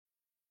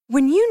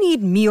When you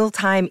need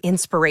mealtime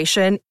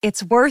inspiration,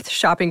 it's worth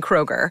shopping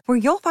Kroger, where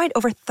you'll find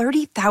over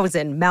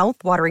 30,000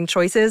 mouth-watering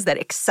choices that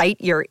excite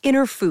your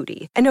inner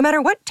foodie. And no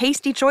matter what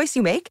tasty choice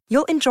you make,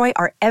 you'll enjoy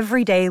our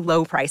everyday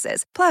low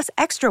prices, plus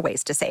extra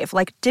ways to save,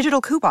 like digital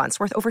coupons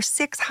worth over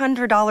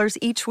 $600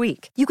 each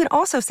week. You can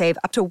also save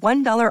up to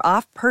 $1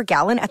 off per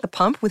gallon at the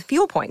pump with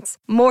fuel points.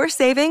 More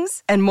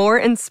savings and more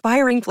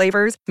inspiring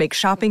flavors make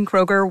shopping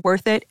Kroger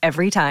worth it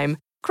every time.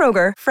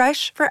 Kroger,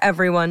 fresh for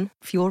everyone.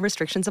 Fuel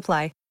restrictions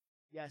apply.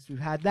 Yes, we've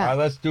had that. All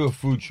right, let's do a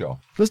food show.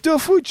 Let's do a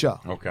food show.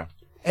 Okay.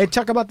 And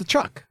talk about the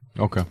truck.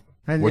 Okay.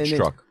 And Which then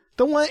truck?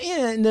 The one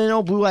in, and then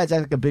old Blue Eyes,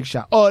 that's like a big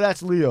shot. Oh,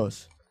 that's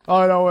Leo's.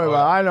 Oh, don't worry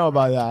about it. I know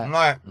about that. All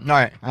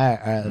right. All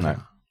right.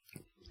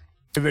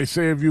 They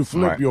say if you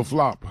flip, you'll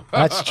flop.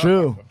 That's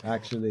true.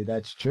 Actually,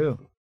 that's true.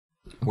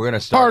 We're going to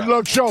start. Hard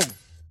luck show.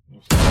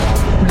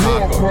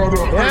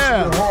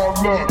 Yeah.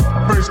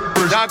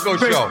 Taco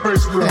show.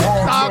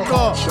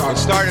 Taco. It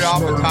started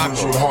off with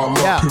taco.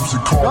 Yeah.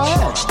 Go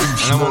ahead. And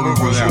then we'll move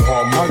from there.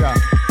 Okay.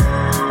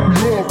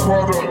 Your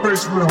product,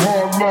 basement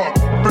hard luck.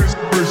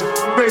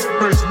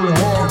 Basement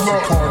hard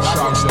luck. Card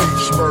shots,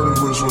 each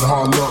murderers with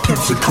hard luck.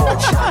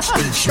 Card shots,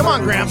 each Come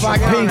on, Grandpa.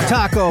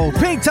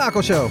 Pink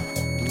Taco Show.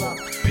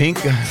 Pink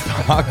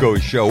Taco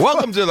Show.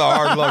 Welcome to the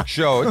Hard Luck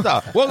Show.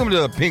 Welcome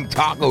to the Pink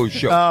Taco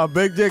Show. Oh,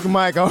 Big Dick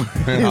Mike. Oh,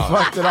 he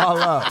fucked it all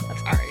up. All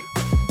right.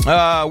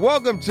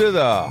 Welcome to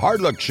the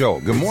Hard Luck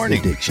Show. Good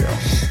morning. Big Dick Show.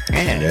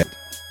 And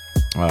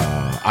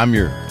I'm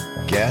your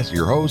guest,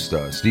 your host,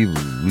 Steve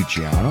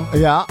Luciano.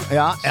 Yeah.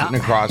 Sitting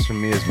across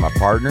from me is my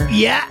partner.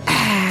 Yeah.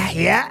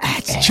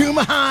 It's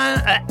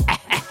Chumahan.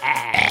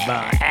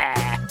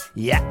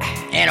 Yeah.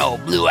 And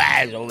old Blue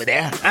Eyes over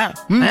there. Huh?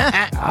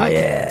 Oh,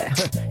 yeah.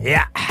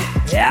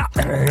 Yeah.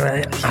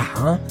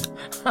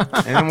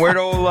 And then where'd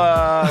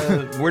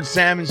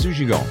Sam and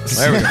Sushi go?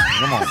 There we go.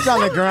 Come on. It's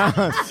on the ground.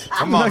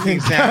 Come on,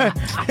 King Sam.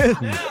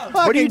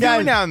 What are you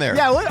doing down there?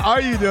 Yeah, what are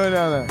you doing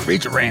down there?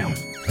 Reach around.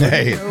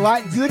 Hey.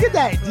 Why, look at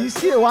that. Do you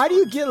see it? Why do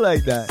you get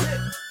like that?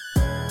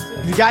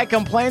 The guy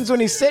complains when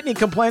he's sitting, he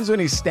complains when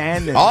he's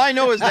standing. All I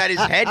know is that his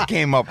head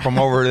came up from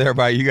over there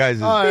by you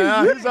guys. Oh,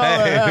 yeah. He's all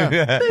Hey.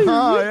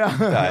 Oh, yeah.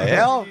 The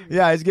hell?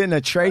 Yeah, he's getting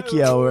a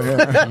trachea over here.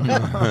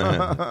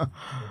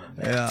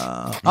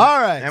 Yeah. All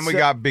right. And we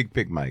got Big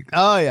Pig Mike.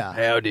 Oh, yeah.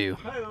 How do?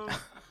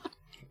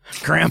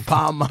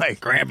 Grandpa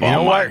Mike. You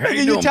know what?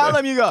 You tell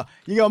him, you go,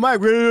 Mike,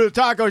 we're going to do a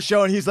taco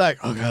show. And he's like,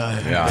 oh,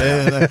 God.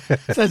 Yeah.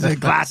 Says his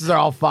glasses are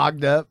all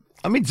fogged up.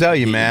 Let me tell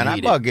you, man,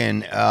 I'm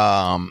fucking,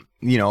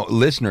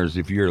 listeners,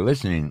 if you're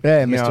listening. Hey,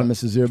 you Mr. know, and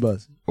Mrs.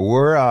 Earbuzz.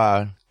 We're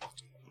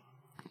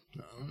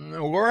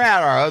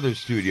at our other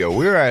studio.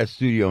 We were at a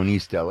studio in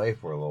East LA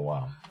for a little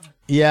while.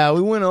 Yeah,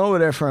 we went over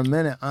there for a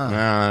minute. We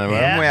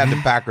had to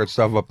pack our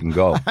stuff up and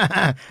go.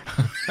 I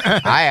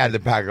had to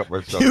pack up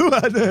our stuff.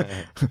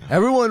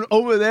 Everyone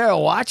over there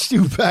watched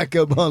you pack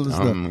up all the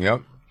stuff.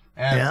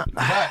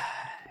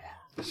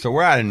 Yep. So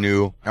we're at a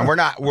new, and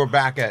we're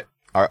back at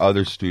our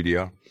other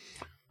studio.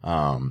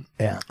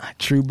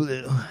 True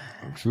Blue.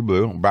 True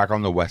Blue. We're back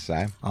on the west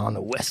side. On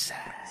the west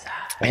side.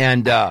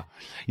 And you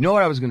know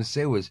what I was going to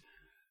say was,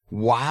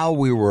 while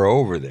we were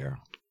over there,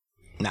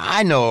 now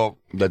I know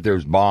that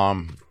there's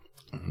bomb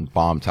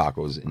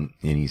tacos in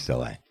East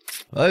LA.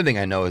 The other thing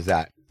I know is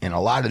that in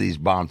a lot of these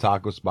bomb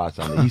taco spots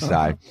on the east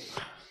side,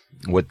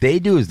 what they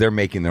do is they're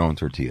making their own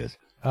tortillas.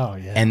 Oh,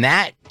 yeah. And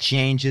that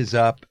changes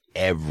up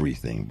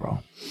everything, bro.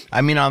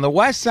 I mean, on the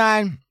west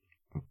side,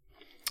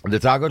 the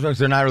taco trucks,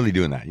 they're not really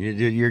doing that.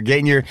 You're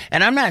getting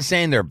and I'm not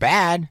saying they're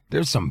bad.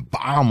 There's some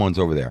bomb ones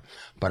over there.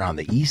 But on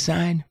the east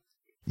side,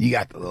 you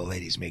got the little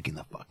ladies making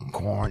the fucking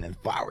corn and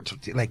flour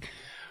tortilla, like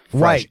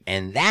fresh. Right.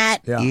 And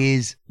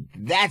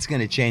that's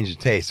going to change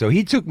the taste. So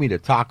he took me to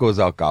Tacos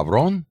El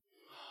Cabron.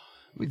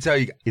 Let me tell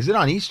you, is it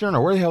on Eastern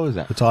or where the hell is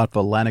that? It's off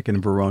Atlantic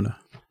and Verona.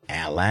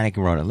 Atlantic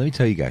and Verona. Let me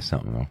tell you guys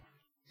something, though.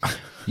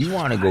 You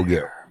want to go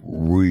get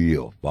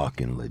real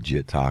fucking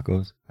legit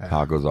tacos?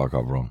 Tacos El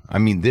Cabron. I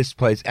mean, this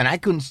place, and I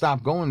couldn't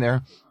stop going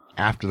there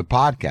after the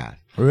podcast.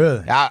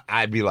 Really?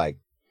 I'd be like,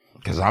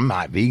 because I'm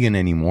not vegan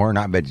anymore,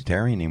 not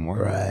vegetarian anymore.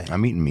 Right.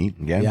 I'm eating meat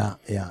again.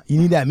 Yeah. You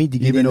need that meat to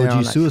get Even in there OG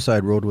on that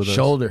Suicide rode with us.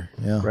 shoulder.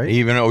 Yeah. Right?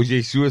 Even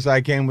OJ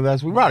Suicide came with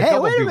us. We brought a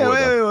couple wait a people minute,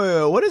 with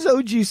us. wait. What does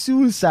OG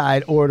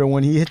Suicide order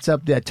when he hits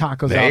up that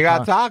tacos? They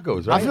got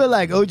tacos, right? I feel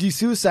like OG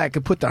Suicide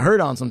could put the hurt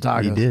on some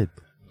tacos. He did.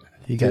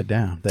 He got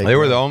down. They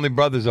were the only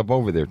brothers up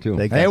over there, too.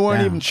 They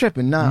weren't even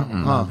tripping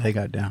now. They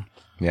got down.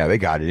 Yeah, they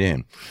got it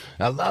in.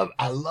 I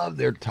love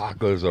their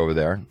tacos over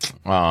there.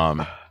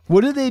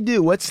 What do they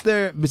do? What's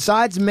their,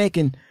 besides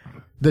making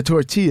the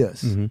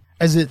tortillas,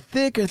 is it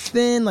thick or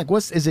thin? Like,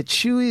 is it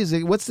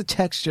chewy? What's the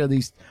texture of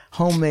these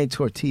homemade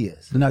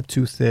tortillas? They're not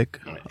too thick,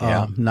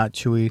 not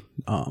chewy.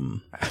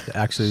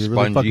 Actually, they're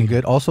really Spongy. fucking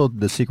good. Also,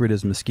 the secret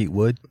is mesquite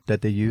wood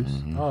that they use.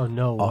 Oh,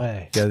 no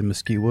way. Yeah, the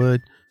mesquite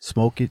wood.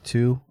 Smoke it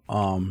too.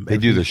 They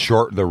do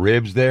the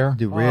ribs there.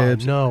 The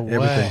ribs. no way.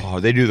 everything.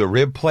 Oh, they do the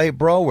rib plate,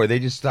 bro, where they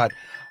just start,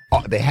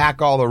 they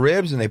hack all the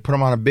ribs and they put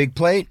them on a big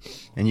plate,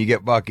 and you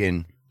get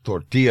fucking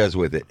tortillas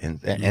with it, and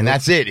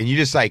that's it. And you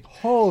just like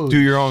do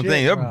your own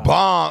thing. They're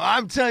bomb.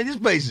 I'm telling you,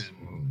 this place is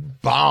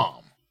bomb.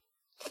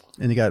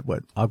 And you got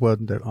what?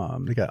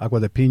 They got agua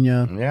de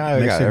pina. Yeah,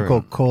 they got Mexican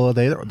Coca-Cola.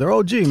 They're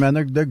OG, man.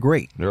 They're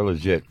great. They're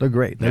legit. They're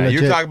great. They're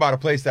You're legit. talking about a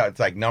place that's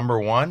like number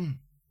one.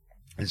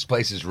 This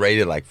place is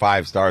rated like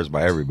 5 stars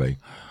by everybody.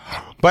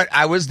 But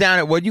I was down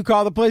at, what do you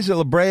call the place? At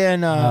La Brea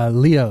and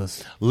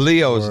Leo's.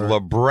 La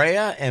Brea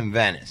and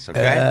Venice.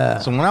 Okay.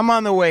 So when I'm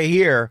on the way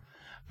here,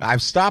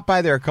 I've stopped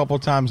by there a couple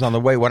times on the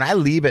way. When I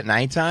leave at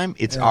nighttime,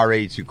 it's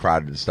already too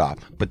crowded to stop.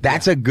 But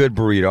that's a good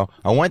burrito.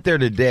 I went there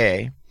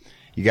today.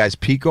 You guys,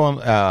 Pico,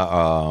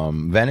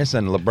 Venice,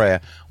 and La Brea.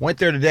 Went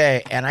there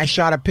today, and I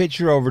shot a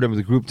picture over to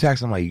the group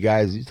text. I'm like, you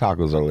guys, these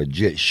tacos are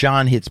legit.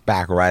 Sean hits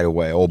back right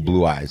away, old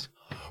blue eyes.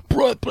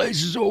 Bro, that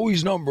place is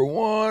always number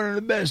one,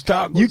 the best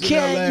tacos. You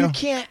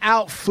can't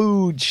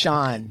out-food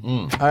Sean.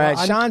 All right,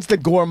 Sean's the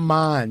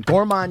gourmand.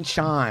 Gourmand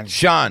Sean.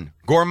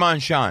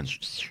 Gourmand Sean.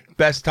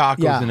 Best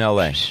tacos in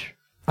L.A.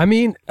 I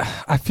mean,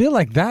 I feel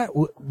like that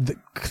the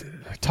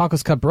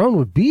Tacos Cabron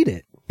would beat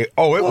it. It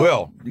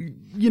will.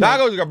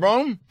 Tacos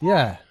Cabron?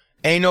 Yeah.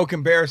 Ain't no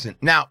comparison.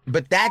 Now,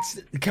 but that's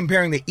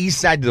comparing the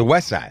east side to the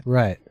west side.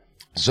 Right.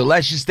 So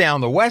let's just stay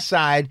on the west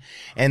side,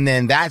 and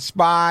then that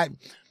spot,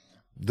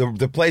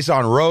 the place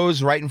on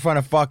Rose, right in front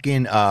of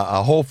fucking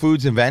Whole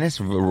Foods in Venice,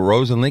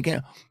 Rose and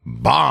Lincoln,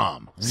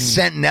 bomb.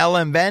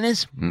 Sentinella in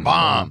Venice,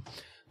 bomb.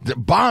 The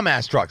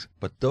bomb-ass trucks.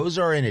 But those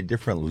are in a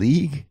different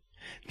league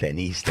than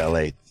East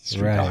LA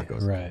street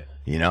tacos. Right.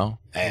 You know?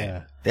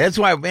 And that's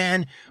why,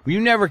 man, you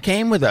never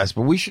came with us,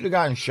 but we should have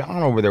gotten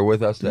Sean over there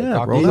with us. He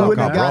wouldn't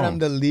have got him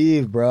to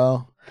leave,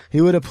 bro.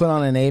 He would have put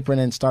on an apron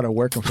and started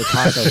working for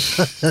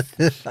tacos.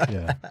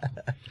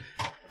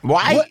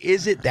 Why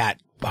is it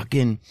that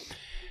fucking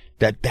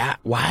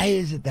why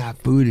is it that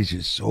food is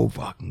just so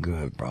fucking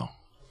good, bro?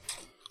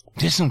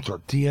 Just some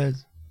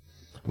tortillas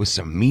with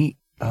some meat,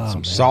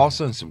 some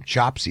salsa, and some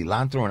chopped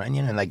cilantro and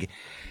onion, and like,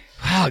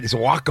 it's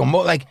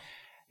guacamole. Like,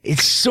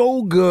 it's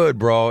so good,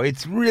 bro.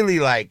 It's really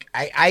like,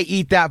 I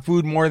eat that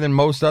food more than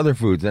most other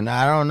foods, and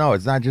I don't know.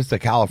 It's not just a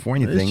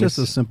California thing. It's just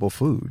a simple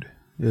food.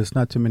 It's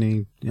not too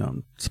many,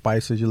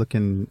 spices. You're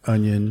looking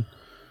onion,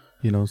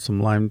 some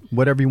lime,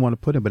 whatever you want to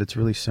put in, but it's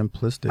really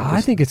simplistic.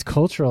 I think it's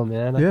cultural,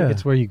 man. I think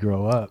it's where you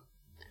grow up.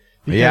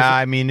 Because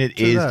I mean, it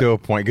is to a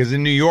point. Because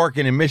in New York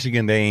and in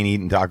Michigan, they ain't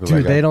eating tacos.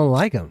 Dude, they don't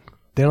like them.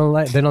 They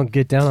don't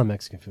get down on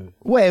Mexican food.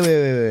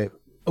 Wait.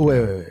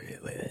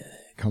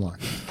 Come on.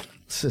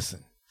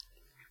 Listen.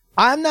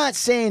 I'm not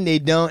saying they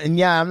don't, and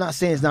I'm not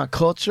saying it's not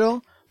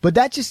cultural, but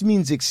that just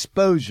means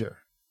exposure.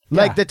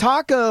 Like the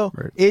taco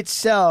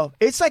itself,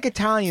 it's like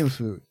Italian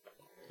food.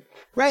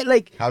 Right?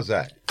 Like, how's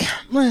that?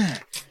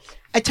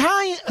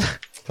 Italian.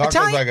 Taco's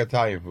like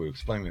Italian food.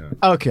 Explain me that.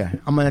 Okay,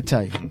 I'm going to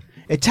tell you.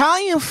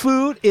 Italian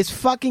food is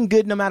fucking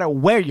good no matter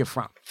where you're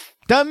from.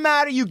 Doesn't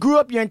matter. You grew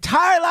up your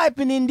entire life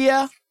in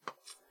India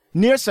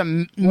near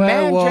some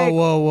mandrake.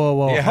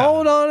 Whoa. Yeah.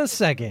 Hold on a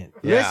second.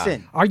 Yeah.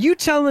 Listen. Are you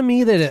telling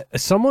me that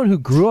someone who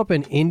grew up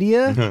in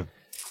India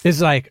is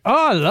like,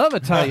 oh, I love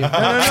Italian food?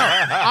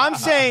 No. I'm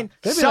saying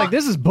they'd be like,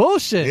 this is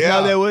bullshit.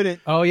 Yeah. No, they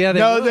wouldn't. Oh, yeah,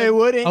 they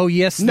wouldn't. Oh,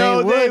 yes,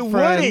 no, they would.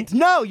 wouldn't.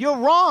 No, you're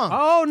wrong.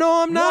 Oh,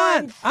 no, I'm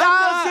not.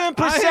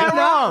 1,000%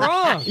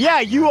 wrong.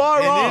 Yeah, you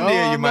are wrong. In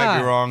India, you might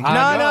be wrong.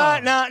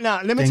 No.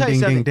 Let me tell you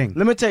something.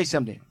 Let me tell you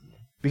something.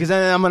 Because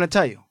I'm going to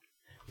tell you.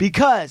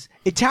 Because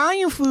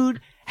Italian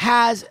food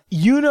has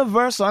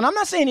universal, and I'm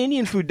not saying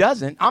Indian food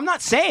doesn't. I'm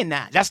not saying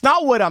that. That's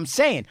not what I'm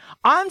saying.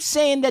 I'm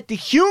saying that the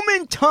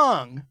human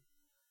tongue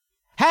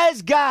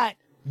has got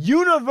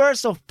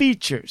universal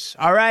features,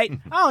 all right?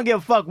 I don't give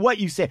a fuck what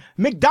you say.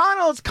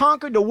 McDonald's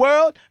conquered the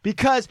world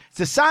because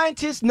the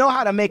scientists know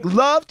how to make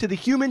love to the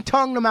human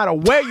tongue no matter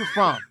where you're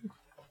from.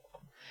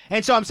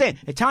 And so I'm saying,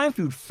 Italian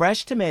food,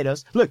 fresh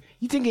tomatoes. Look,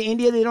 you think in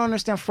India they don't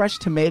understand fresh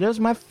tomatoes?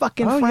 My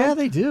fucking friend. Yeah,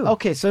 they do.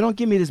 Okay, so don't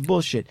give me this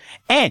bullshit.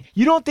 And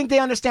you don't think they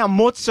understand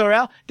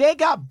mozzarella? They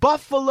got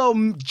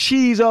buffalo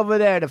cheese over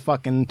there, the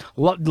fucking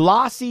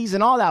lossies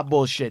and all that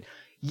bullshit.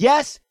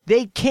 Yes,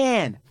 they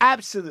can.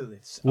 Absolutely.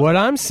 What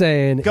I'm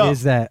saying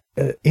is that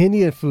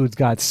Indian food's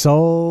got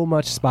so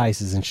much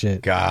spices and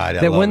shit. God,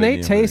 that when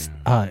they taste,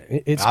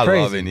 it's crazy.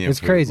 I love Indian it's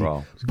food, crazy.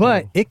 Bro.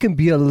 But it can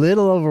be a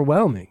little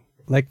overwhelming.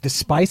 Like the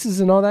spices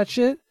and all that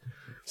shit.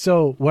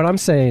 So what I'm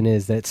saying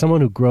is that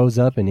someone who grows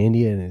up in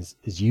India and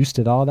is used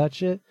to all that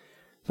shit,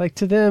 like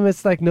to them,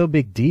 it's like no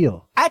big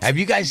deal. Have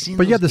you guys seen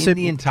those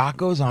Indian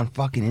tacos on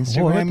fucking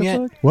Instagram yet?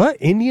 Fuck? What?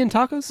 Indian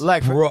tacos?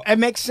 Like, bro, it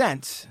makes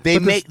sense. They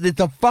make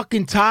the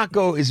fucking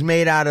taco is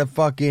made out of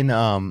fucking the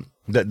naan.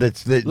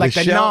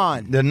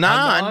 The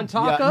naan. Non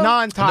taco? Yeah,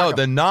 naan taco. No,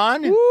 the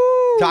naan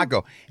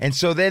taco. And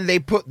so then they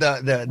put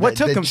the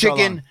chicken. So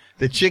long?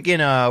 The chicken,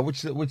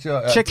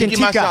 chicken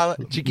tikka.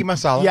 Chicken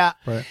masala. Yeah.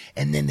 Right.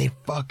 And then they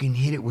fucking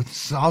hit it with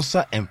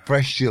salsa and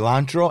fresh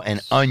cilantro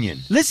and onion.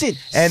 Listen.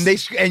 And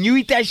you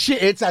eat that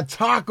shit, it's a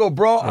taco,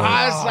 bro.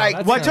 I was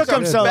like, what took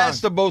them so long?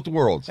 Best of both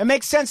worlds. It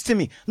makes sense to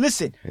me.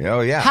 Listen.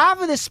 Oh, yeah.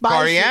 Half of the spice.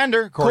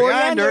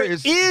 Coriander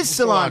is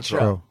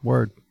cilantro.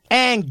 Word.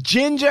 and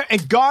ginger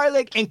and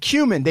garlic and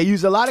cumin. They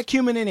use a lot of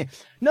cumin in it.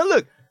 Now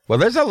look. Well,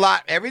 there's a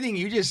lot. Everything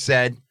you just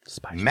said,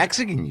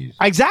 Mexican use.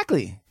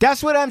 Exactly.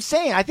 That's what I'm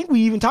saying. I think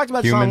we even talked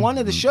about this on one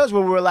of the shows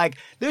where we were like,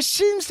 there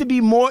should be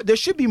more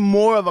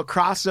of a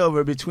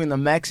crossover between the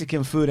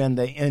Mexican food and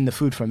the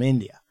food from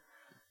India.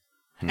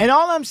 And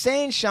all I'm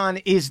saying, Sean,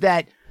 is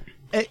that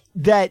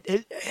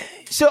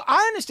so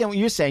I understand what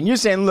you're saying. You're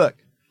saying, look,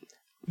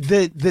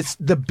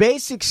 the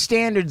basic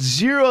standard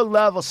 0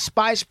 level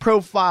spice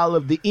profile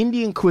of the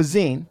Indian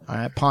cuisine, all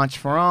right, Panch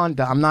Phoron,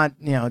 I'm not,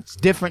 it's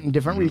different in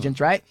different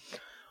regions, right?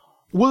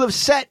 Will have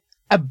set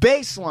a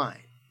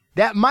baseline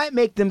that might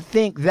make them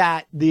think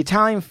that the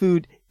Italian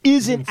food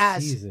isn't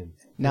as seasoned.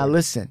 Now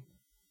listen,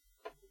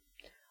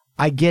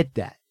 I get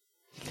that.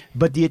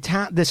 But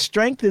the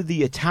strength of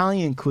the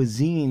Italian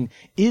cuisine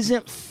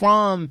isn't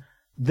from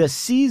the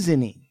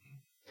seasoning.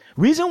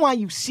 Reason why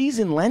you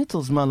season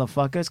lentils,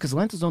 motherfuckers, because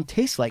lentils don't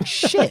taste like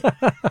shit.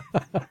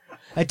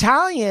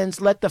 Italians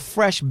let the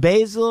fresh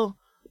basil,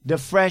 the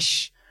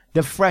fresh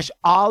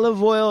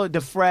olive oil, the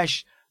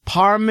fresh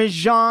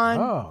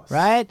Parmesan,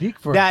 right? Speak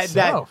for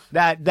itself.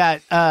 They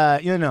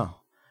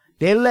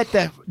let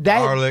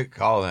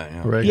Garlic, all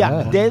that. Right.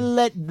 Yeah, they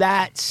let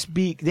that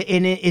speak,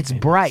 and it's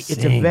bright.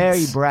 It's a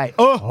very bright.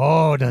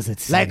 Oh, does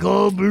it sing? Like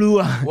old blue.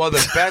 Well,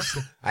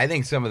 I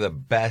think some of the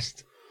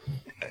best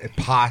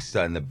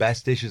pasta and the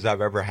best dishes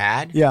I've ever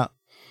had. Yeah.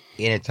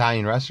 In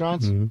Italian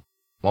restaurants,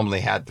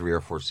 only had 3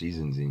 or 4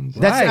 seasonings.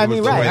 That's right.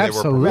 The way they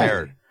were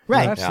prepared.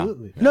 Right. Yeah,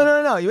 absolutely.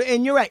 No.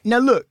 And you're right. Now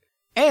look,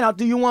 and I'll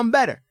do you one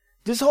better.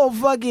 This whole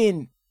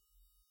fucking,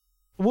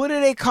 what do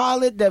they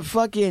call it? The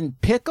fucking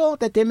pickle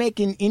that they make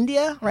in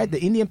India, right?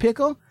 The Indian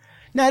pickle.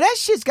 Now that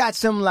shit's got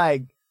some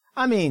the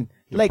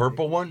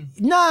purple one?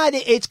 Nah,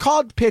 it's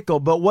called pickle,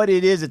 but what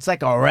it is, it's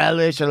like a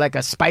relish or like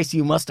a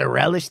spicy mustard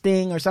relish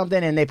thing or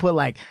something, and they put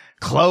like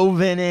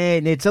clove in it,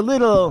 and it's a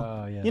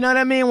little, you know what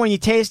I mean? When you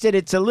taste it,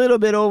 it's a little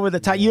bit over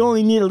the top. You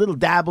only need a little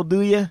dabble,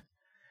 do you?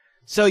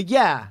 So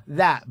yeah,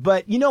 that.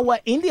 But you know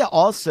what? India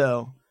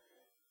also,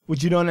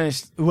 which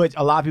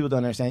a lot of people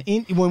don't understand.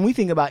 When we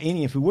think about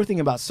Indian food, we're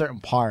thinking about certain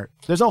parts.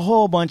 There's a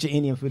whole bunch of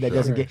Indian food that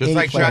doesn't get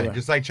any flavor.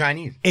 Just like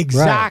Chinese.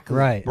 Exactly.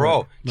 Right.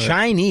 Bro,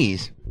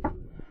 Chinese,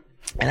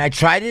 and I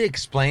try to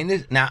explain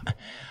this. Now,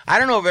 I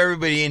don't know if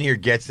everybody in here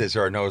gets this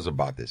or knows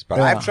about this, but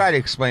I've tried to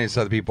explain this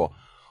to other people.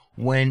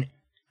 When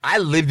I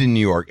lived in New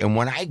York, and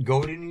when I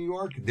go to New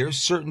York, there's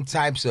certain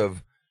types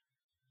of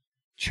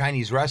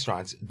Chinese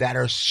restaurants that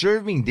are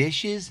serving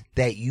dishes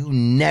that you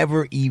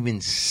never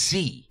even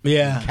see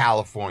in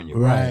California.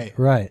 Right.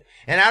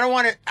 And I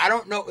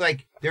don't know,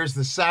 like, there's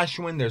the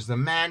Szechuan, there's the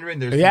Mandarin,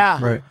 there's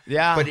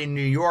but in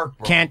New York,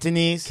 bro,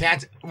 Cantonese.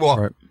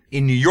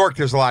 In New York,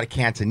 there's a lot of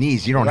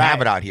Cantonese. You don't have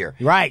it out here.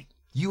 Right.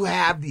 You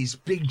have these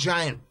big,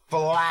 giant,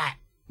 flat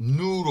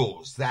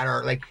noodles that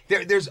are like,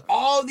 there's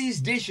all these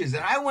dishes.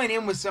 And I went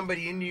in with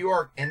somebody in New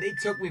York, and they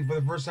took me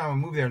for the first time I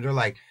moved there, and they're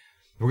like,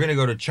 we're going to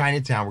go to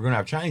Chinatown. We're going to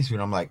have Chinese food.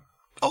 I'm like,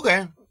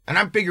 okay. And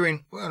I'm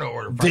figuring, we're going to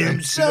order.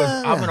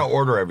 I'm going to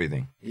order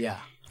everything. Yeah.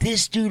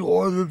 This dude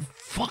ordered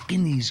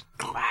fucking these.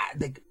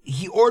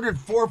 He ordered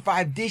 4 or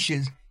 5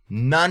 dishes.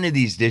 None of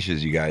these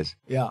dishes, you guys,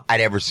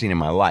 I'd ever seen in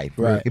my life.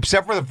 Right.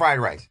 Except for the fried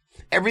rice.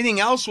 Everything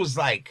else was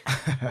like,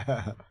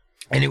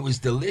 and it was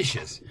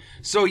delicious.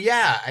 So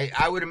yeah,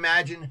 I would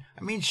imagine.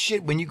 I mean,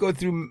 shit. When you go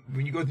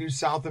through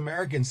South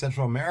America and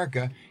Central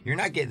America, you're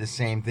not getting the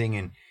same thing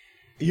in.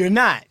 You're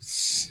not,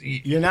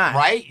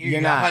 right?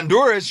 You're not.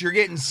 Honduras, you're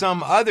getting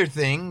some other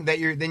thing that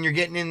you're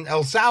getting in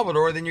El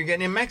Salvador, then you're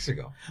getting in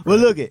Mexico. Well,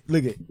 look it.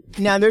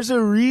 Now, there's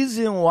a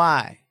reason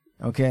why.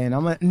 Okay,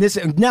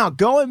 and now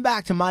going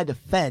back to my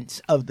defense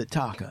of the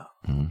taco.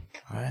 All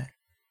right,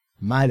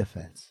 my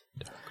defense.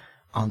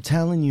 I'm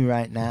telling you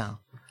right now,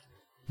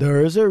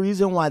 there is a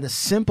reason why the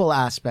simple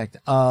aspect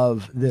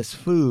of this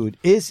food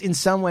is in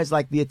some ways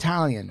like the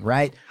Italian,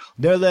 right?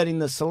 They're letting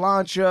the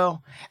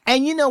cilantro.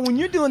 And when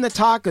you're doing the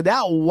taco,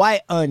 that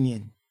white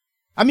onion.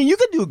 I mean, you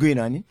could do a green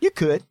onion. You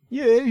could.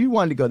 Yeah, if you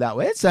wanted to go that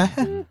way. It's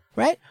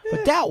right?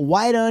 But that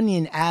white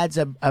onion adds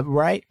a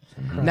right?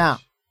 Now,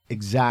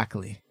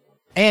 exactly.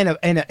 And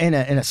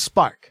a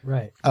spark.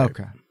 Right.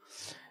 Okay.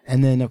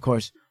 And then, of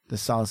course, the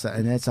salsa.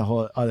 And that's a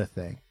whole other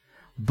thing.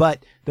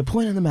 But the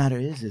point of the matter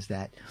is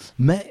that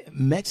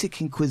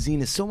Mexican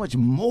cuisine is so much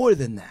more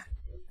than that.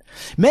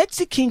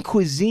 Mexican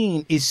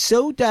cuisine is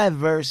so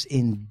diverse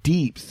and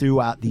deep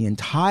throughout the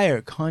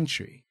entire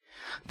country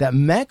that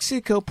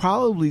Mexico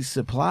probably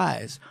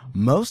supplies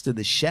most of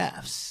the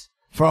chefs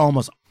for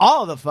almost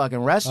all the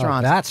fucking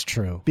restaurants. That's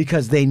true.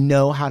 Because they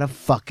know how to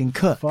fucking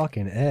cook.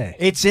 Fucking A.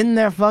 It's in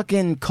their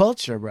fucking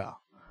culture, bro.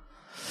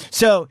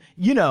 So,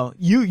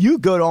 you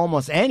go to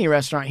almost any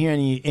restaurant here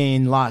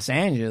in Los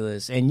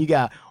Angeles, and you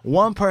got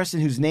one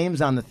person whose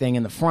name's on the thing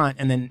in the front,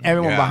 and then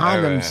everyone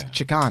behind them is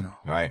Chicano.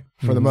 Right.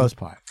 For the most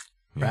part.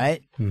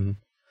 Right? Mm-hmm.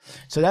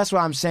 So that's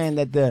why I'm saying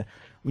that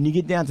when you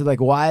get down to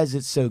why is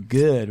it so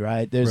good,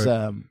 right? There's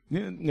a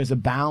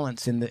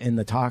balance in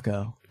the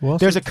taco. Well,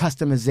 there's a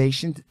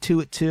customization to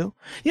it too.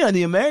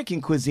 The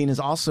American cuisine is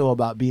also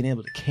about being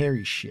able to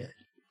carry shit.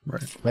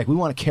 Right. Like we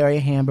want to carry a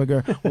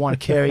hamburger, we want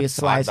to carry a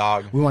slice,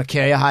 dog. we want to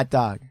carry a hot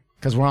dog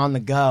because we're on the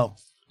go.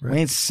 Right. We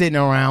ain't sitting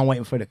around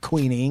waiting for the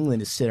Queen of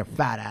England to sit her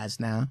fat ass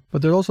down.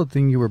 But there's also a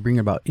thing you were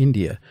bringing about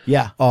India.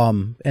 Yeah.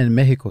 And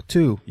Mexico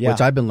too, Yeah. which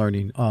I've been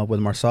learning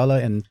with marsala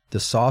and the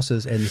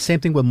sauces, and the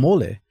same thing with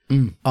mole.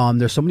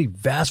 There's so many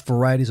vast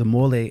varieties of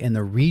mole in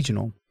the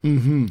regional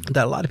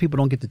that a lot of people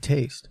don't get to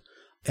taste.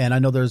 And I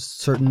know there's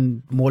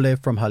certain mole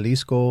from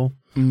Jalisco,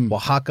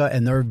 Oaxaca,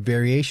 and there are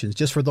variations.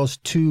 Just for those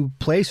two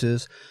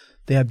places,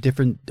 they have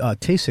different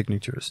taste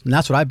signatures. And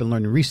that's what I've been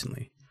learning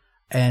recently.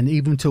 And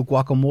even to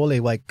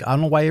guacamole, like, I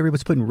don't know why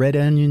everybody's putting red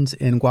onions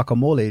in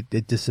guacamole.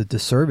 It's just a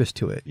disservice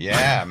to it.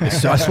 Yeah, man.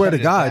 So I swear to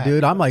God,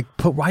 dude, I'm like,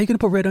 why are you going to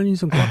put red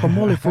onions in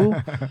guacamole, fool?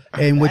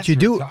 And what you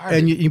do, retarded.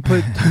 and you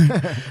put,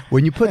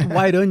 when you put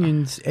white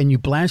onions and you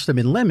blanch them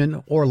in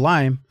lemon or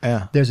lime,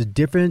 there's a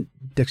different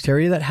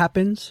dexterity that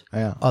happens.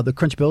 Yeah. The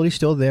crunchability's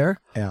still there.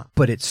 Yeah.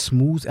 But it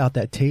smooths out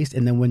that taste.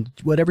 And then when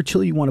whatever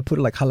chili you want to put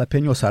it, like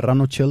jalapeno,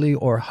 serrano chili,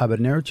 or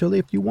habanero chili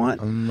if you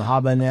want.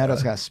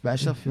 Habanero's got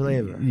special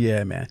flavor.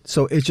 Yeah, man.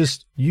 So it's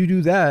just, you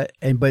do that,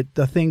 but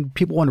the thing,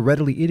 people want to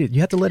readily eat it. You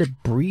have to let it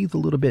breathe a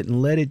little bit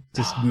and let it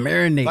just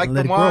marinate Like and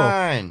let the it grow.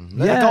 wine.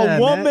 Yeah, Like a man.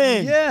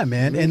 woman. Yeah,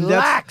 man. And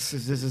Relax.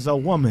 This is a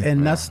woman.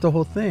 and that's the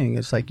whole thing.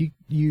 It's like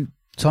you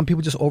some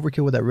people just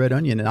overkill with that red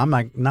onion, and I'm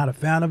like not a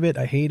fan of it.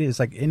 I hate it. It's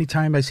like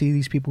anytime I see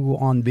these people who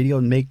on video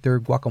and make their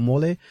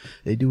guacamole,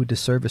 they do a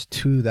disservice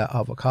to that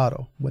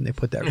avocado when they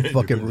put that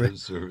fucking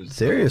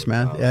serious,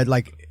 man. Yeah,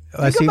 like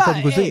I see about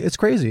fucking cuisine. it. It's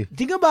crazy.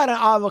 Think about an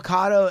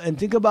avocado and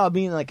think about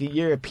being like a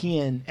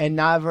European and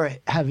never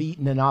have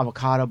eaten an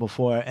avocado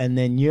before. And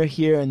then you're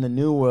here in the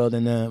new world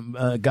and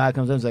the guy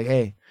comes up and is like,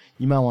 hey,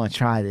 you might want to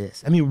try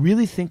this. I mean,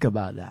 really think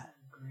about that.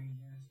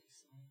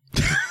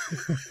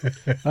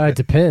 It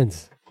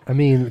depends. I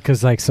mean,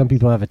 because like some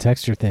people have a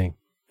texture thing.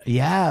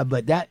 Yeah,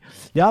 but the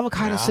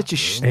avocado is such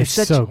a... It's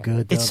so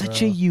good, though, It's such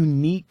bro. a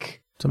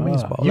unique... It's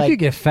amazing. You Like- could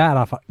get fat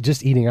off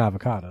just eating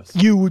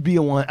avocados. You would be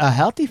a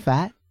healthy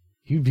fat.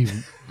 You'd be,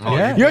 Oh,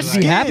 yeah, you'd you'd be be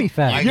like- happy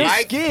fat. Like Your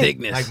Mike? skin.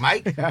 Thickness. Like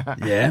Mike?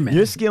 Yeah, man.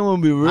 Your skin will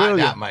be Not real.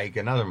 that Mike,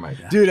 another Mike.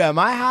 Dude, at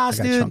my house,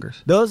 I got dude,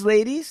 chunkers. those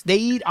ladies, they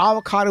eat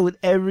avocado with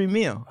every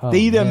meal. Oh, they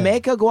either man.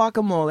 make a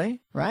guacamole,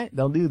 right?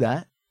 They'll do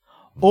that.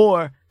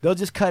 Or they'll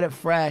just cut it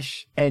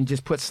fresh and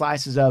just put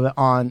slices of it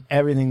on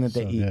everything that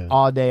they eat good.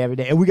 all day, every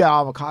day. And we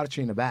got avocado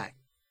tree in the back.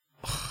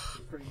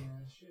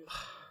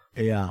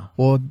 Yeah.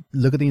 Well,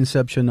 look at the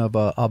inception of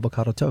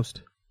avocado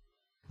toast.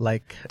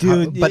 Like,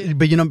 Dude,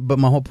 but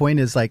my whole point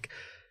is like,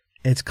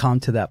 it's come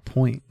to that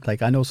point.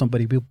 Like, I know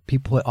people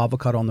put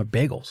avocado on their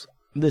bagels.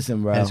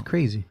 Listen, bro. That's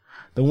crazy.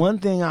 The one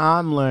thing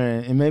I'm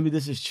learning, and maybe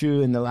this is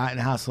true in the Latin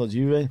households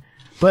you read,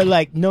 but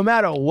like no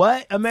matter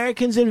what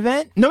Americans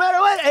invent, no matter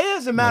what it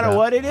is, no matter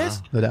what it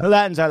is, No doubt. the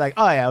Latins are like,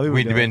 oh yeah, we've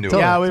We've been doing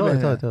Yeah, it. we've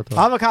been Totally, doing it. totally.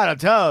 Avocado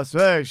toast.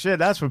 Hey, shit,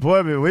 that's for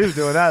poor people. We was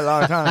doing that a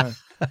long time.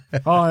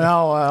 Oh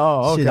no,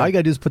 oh okay. Shit, all you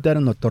gotta do is put that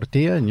in the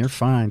tortilla and you're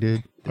fine,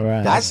 dude.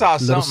 Right. I saw A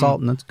little something. salt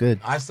and that's good.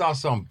 I saw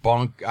some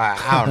bunk.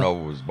 I don't know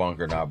if it was bunk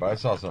or not, but I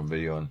saw some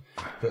video and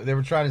they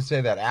were trying to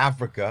say that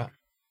Africa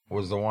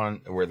was the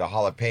one where the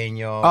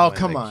jalapeno, Oh, and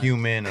come the on.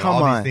 cumin, and Come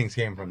all on. these things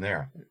came from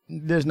there.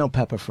 There's no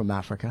pepper from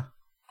Africa.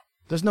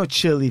 There's no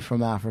chili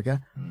from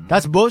Africa.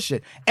 That's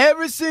bullshit.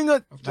 Every single.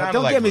 Sounded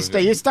Don't like get me bullshit.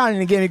 started. You're starting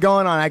to get me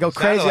going on. I go Sounded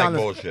crazy like on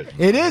this. bullshit.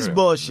 It is Sure.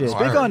 bullshit. No, I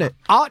Speak heard on it.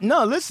 it.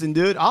 No, listen,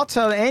 dude. I'll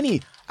tell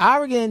any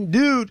arrogant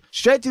dude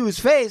straight to his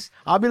face.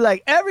 I'll be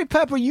like, every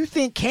pepper you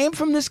think came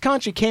from this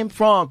country came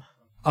from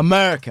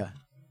America.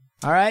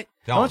 All right?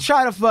 Don't. Don't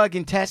try to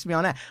fucking test me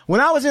on that.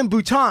 When I was in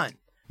Bhutan,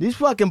 these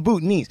fucking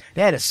Bhutanese,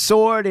 they had a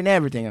sword and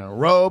everything and a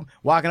robe,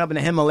 walking up in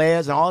the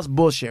Himalayas and all this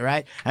bullshit,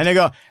 right? And they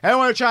go, I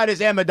want to try this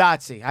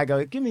emadotsi. I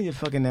go, give me the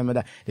fucking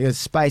emadotsi. They go,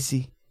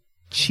 spicy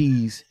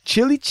cheese,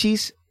 chili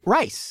cheese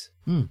rice.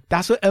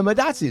 That's what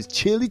emadotsi is,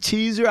 chili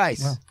cheese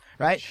rice,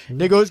 right?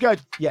 They go, it's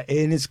good. Yeah,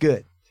 and it's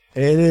good.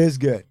 It is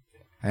good.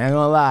 I ain't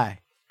gonna lie.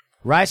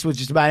 Rice with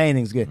just about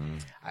anything's good.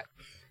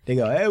 They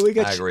go, hey, we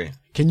got I agree.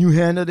 Can you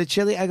handle the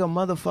chili? I go,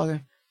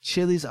 motherfucker,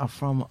 chilies are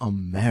from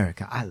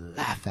America. I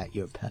laugh at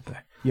your pepper.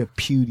 Your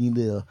puny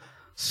little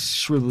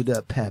shriveled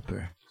up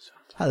pepper.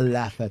 I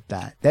laugh at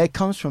that. That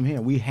comes from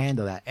here. We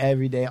handle that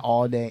every day,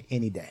 all day,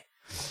 any day.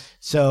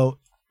 So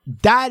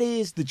that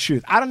is the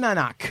truth. I don't know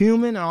not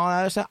cumin and all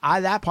that other stuff.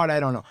 That part I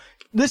don't know.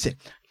 Listen,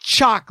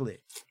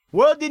 chocolate.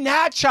 World didn't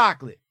have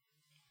chocolate.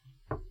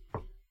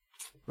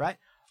 Right?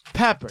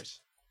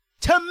 Peppers.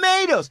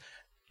 Tomatoes.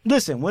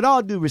 Listen, with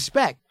all due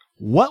respect,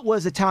 what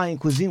was Italian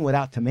cuisine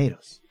without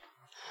tomatoes?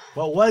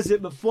 What was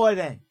it before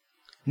then?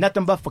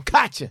 Nothing but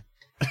focaccia.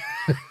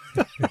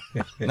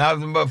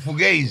 Nothing but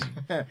fugazi.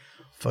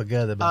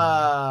 Forget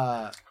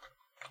about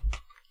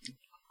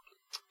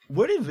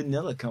Where did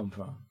vanilla come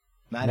from?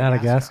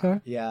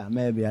 Madagascar? Yeah,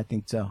 maybe. I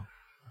think so.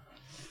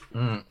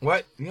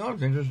 What? You know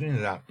what's interesting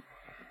is that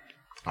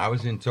I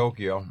was in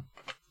Tokyo,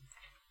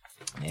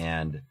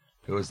 and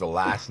it was the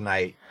last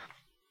night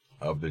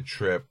of the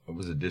trip. It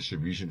was a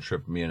distribution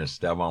trip. Me and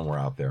Esteban were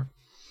out there,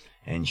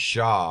 and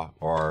Shaw,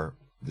 our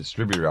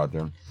distributor out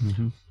there,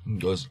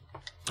 goes,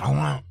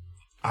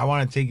 I I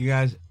want to take you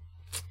guys.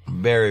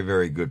 Very,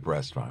 very good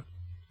restaurant.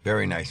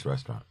 Very nice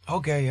restaurant.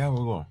 Okay, yeah,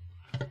 we'll go.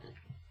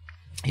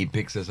 He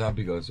picks us up.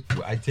 He goes,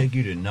 I take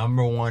you to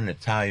 #1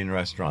 Italian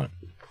restaurant,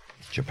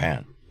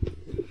 Japan.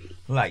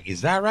 Like,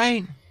 is that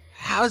right?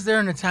 How is there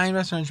an Italian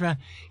restaurant in Japan?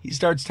 He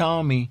starts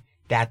telling me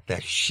that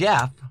the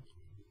chef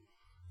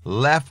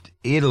left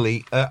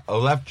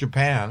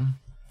Japan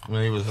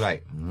when he was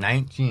like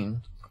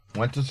 19,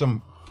 went to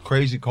some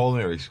crazy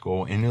culinary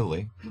school in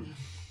Italy.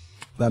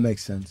 That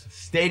makes sense.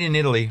 Stayed in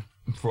Italy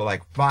for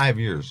like 5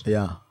 years.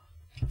 Yeah.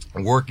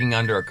 Working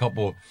under a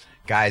couple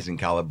guys in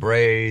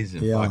Calabrese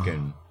and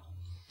fucking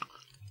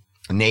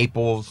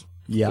Naples.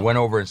 Yeah. Went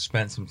over and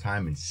spent some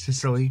time in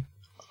Sicily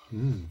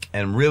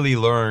and really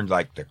learned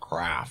like the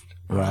craft.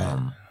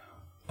 Right.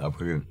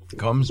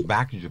 Comes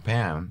back to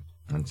Japan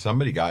and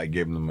somebody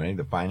gave him the money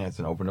to finance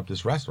and open up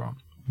this restaurant.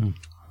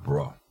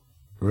 Bro.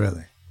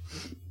 Really?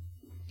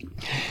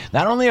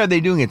 Not only are they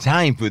doing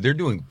Italian food, they're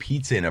doing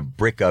pizza in a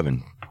brick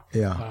oven.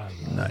 Yeah.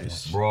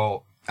 Nice.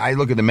 Bro, I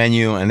look at the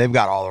menu and they've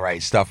got all the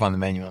right stuff on the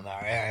menu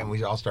and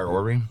we all start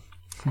ordering.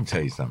 Let me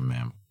tell you something,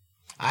 man.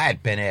 I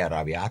had penne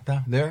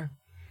arrabbiata there.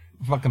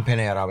 Fucking penne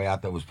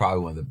arrabbiata was probably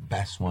one of the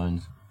best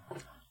ones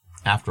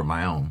after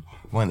my own.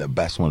 One of the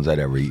best ones I'd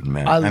ever eaten,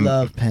 man. I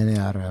love penne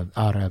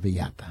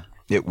arrabbiata.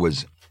 It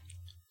was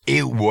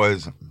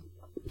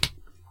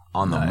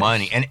on the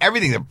money. And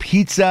everything, the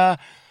pizza,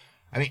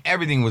 I mean,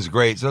 everything was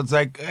great. So it's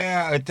like,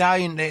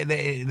 Italian,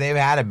 they've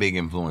had a big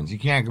influence. You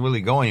can't really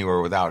go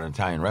anywhere without an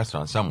Italian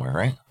restaurant somewhere,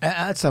 right?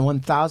 That's a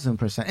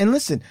 1,000%. And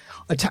listen,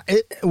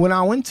 when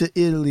I went to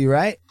Italy,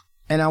 right?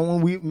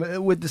 And we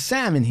with the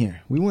salmon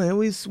here, we went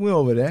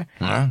over there,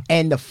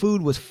 and the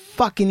food was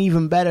fucking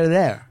even better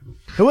there.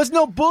 There was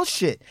no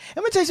bullshit.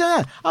 Let me tell you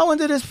something. I went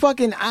to this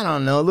fucking, I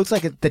don't know, it looks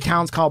like the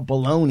town's called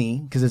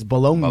Bologna, because it's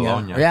Bologna.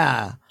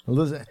 Yeah.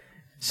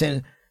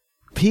 Saying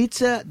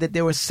pizza that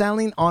they were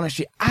selling on a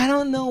street. I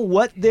don't know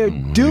what they're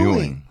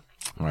doing.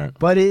 Right.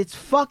 But it's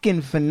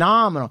fucking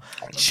phenomenal.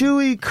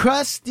 Chewy,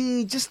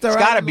 crusty, just the It's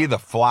right. got to be the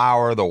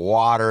flour, the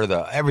water,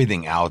 the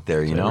everything out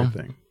there, you know?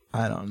 Everything.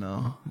 I don't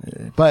know,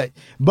 but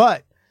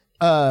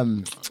I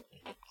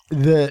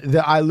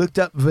looked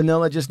up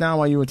vanilla just now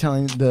while you were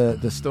telling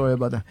the story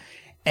about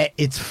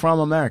it's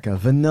from America.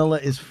 Vanilla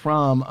is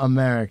from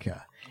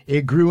America.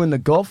 It grew in the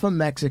Gulf of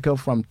Mexico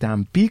from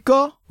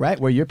Tampico, right,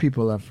 where your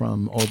people are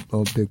from.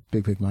 Old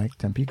big Mike,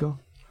 Tampico.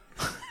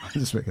 I'm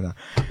just making up.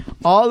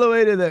 All the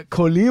way to the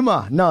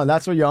Colima. No,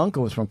 that's where your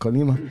uncle was from,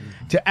 Colima,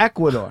 to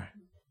Ecuador.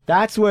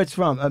 That's where it's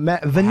from.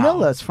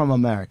 Vanilla is from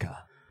America.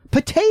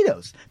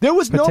 Potatoes. There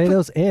was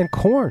potatoes and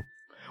corn.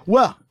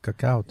 Well,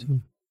 Cacao too.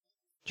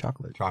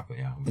 Chocolate. Chocolate,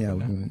 yeah. Yeah,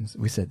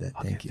 we said that.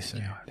 Thank you,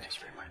 sir.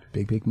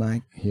 Big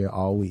Mike here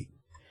all week.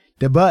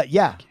 But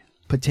yeah,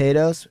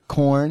 potatoes,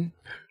 corn.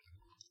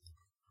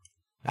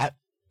 But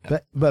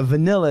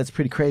vanilla is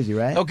pretty crazy,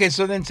 right? Okay,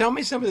 so then tell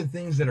me some of the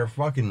things that are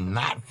fucking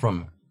not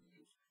from.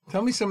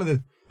 Tell me some of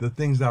the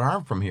things that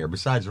aren't from here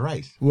besides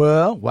rice.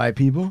 Well, white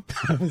people.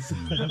 This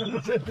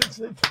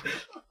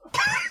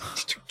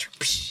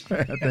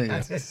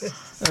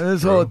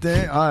whole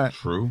thing. All right.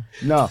 True.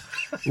 No.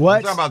 What?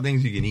 I'm talking about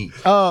things you can eat.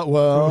 Oh,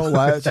 well,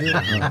 why? Sorry.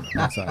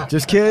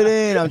 Just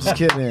kidding. I'm just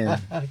kidding.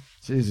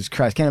 Jesus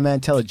Christ. Can't a man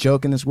tell a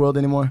joke in this world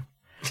anymore?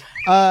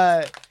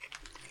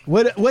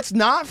 What's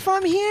not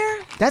from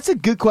here? That's a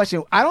good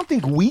question. I don't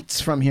think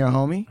wheat's from here,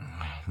 homie.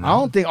 No. I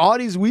don't think all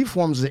these wheat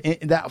forms,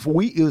 that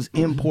wheat is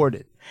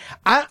imported.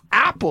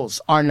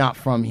 Apples are not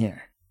from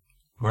here.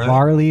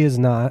 Barley is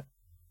not.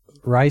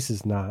 Rice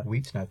is not.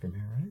 Wheat's not from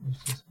here, right?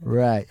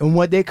 Right. And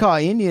what they call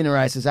Indian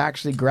rice is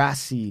actually grass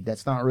seed.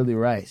 That's not really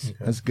rice. Okay.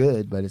 That's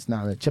good, but it's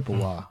not a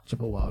Chippewa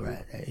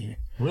right here.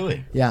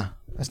 Really? Yeah.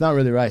 That's not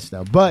really rice,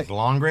 though. But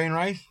long grain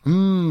rice?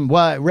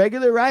 Well,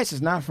 regular rice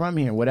is not from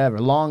here, whatever.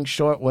 Long,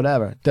 short,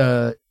 whatever.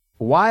 The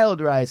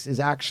wild rice is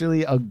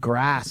actually a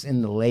grass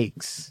in the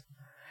lakes.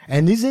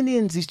 And these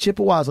Indians, these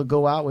Chippewas will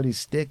go out with these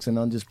sticks and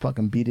they'll just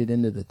fucking beat it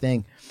into the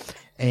thing.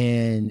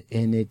 And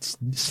it's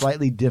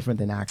slightly different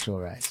than actual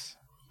rice.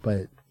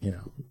 But, you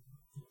know.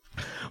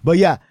 But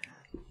yeah,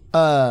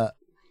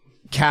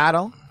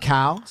 cattle,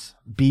 cows,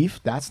 beef,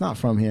 that's not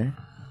from here.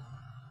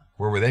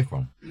 Where were they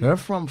from? They're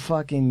from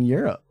fucking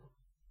Europe.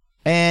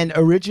 And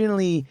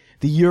originally,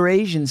 the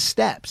Eurasian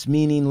steppes,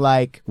 meaning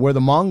like where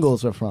the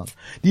Mongols are from.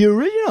 The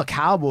original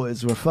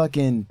cowboys were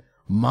fucking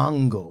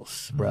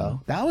Mongols,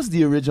 bro. That was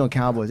the original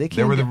cowboys.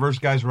 They were the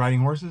first guys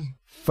riding horses?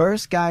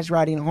 First guys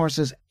riding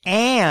horses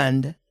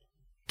and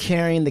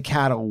carrying the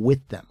cattle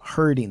with them,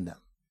 herding them.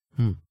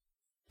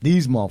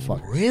 These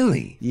motherfuckers.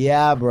 Really?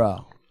 Yeah,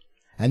 bro.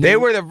 And they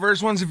were the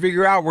first ones to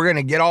figure out we're going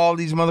to get all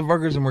these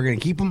motherfuckers and we're going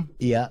to keep them.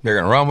 Yeah. They're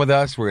going to run with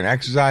us. We're going to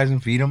exercise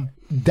and feed them.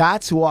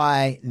 That's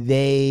why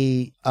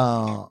they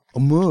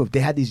moved.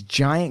 They had these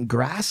giant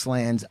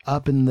grasslands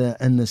up in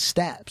the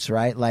steppes,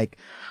 right? Like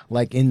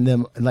in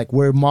them, like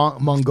where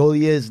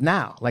Mongolia is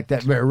now, like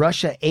that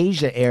Russia,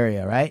 Asia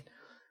area, right?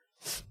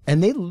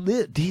 And they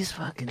lived, these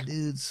fucking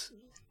dudes.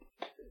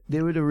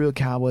 They were the real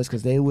cowboys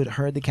because they would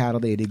herd the cattle.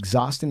 They'd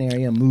exhaust an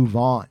area and move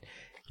on.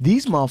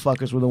 these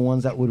motherfuckers were the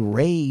ones that would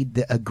raid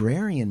the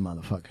agrarian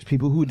motherfuckers.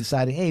 People who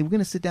decided, hey, we're going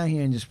to sit down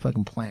here and just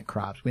fucking plant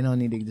crops. We don't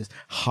need to just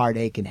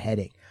heartache and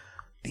headache.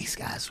 These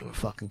guys would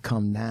fucking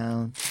come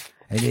down.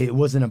 And it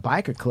wasn't a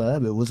biker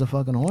club. It was a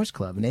fucking horse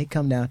club. And they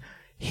come down,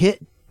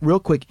 hit real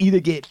quick, either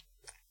get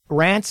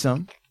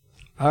ransom.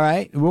 All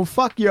right. We'll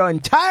fuck your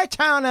entire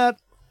town up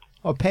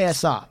or pay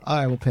us off. All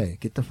right. We'll pay.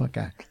 Get the fuck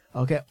out.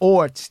 Okay.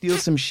 Or steal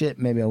some shit,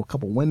 maybe a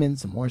couple women,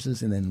 some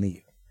horses, and then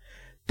leave.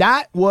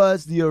 That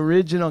was the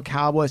original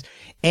cowboys.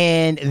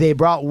 And they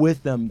brought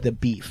with them the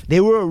beef.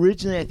 They were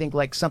originally, I think,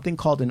 like something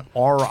called an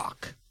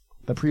auroch,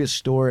 the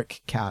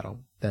prehistoric cattle.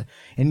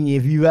 And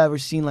if you've ever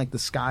seen like the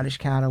Scottish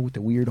cattle with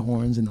the weird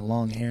horns and the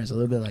long hair, it's a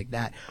little bit like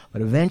that.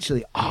 But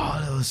eventually,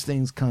 all those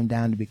things come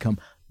down to become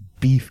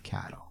beef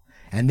cattle.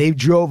 And they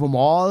drove them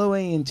all the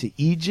way into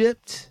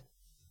Egypt.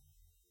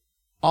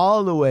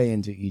 All the way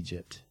into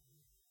Egypt.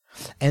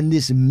 And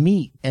this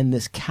meat and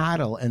this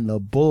cattle and the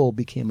bull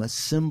became a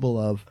symbol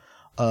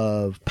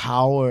of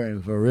power and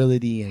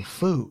virility and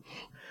food.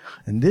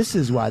 And this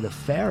is why the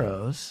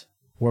pharaohs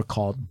were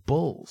called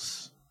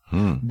bulls.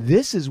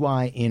 This is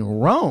why in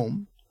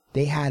Rome,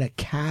 they had a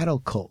cattle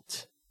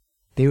cult.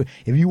 If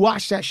you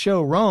watch that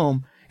show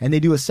Rome and they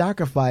do a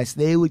sacrifice,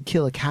 they would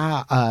kill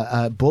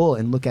a bull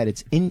and look at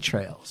its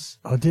entrails.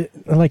 Oh,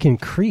 like in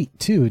Crete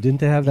too,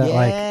 didn't they have that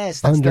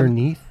Yes, like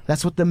underneath?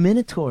 That's what the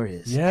Minotaur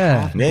is.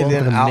 Yeah.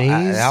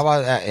 How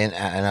about that?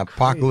 In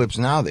Apocalypse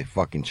Now, they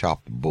fucking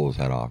chop the bull's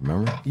head off,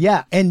 remember?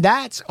 Yeah, and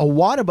that's a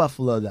water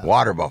buffalo though.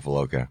 Water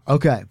buffalo, okay.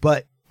 Okay,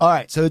 but all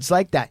right, so it's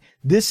like that.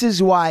 This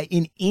is why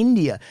in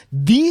India,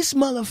 these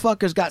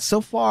motherfuckers got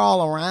so far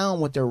all around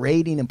with their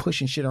raiding and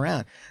pushing shit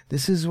around.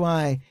 This is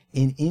why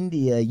in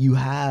India you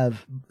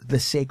have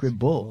the sacred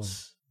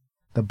bulls,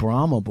 the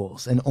Brahma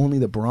bulls, and only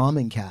the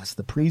Brahmin caste,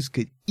 the priests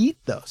could eat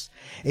those.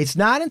 It's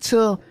not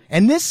until,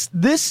 and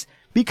this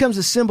becomes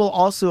a symbol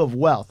also of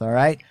wealth, all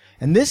right?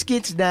 And this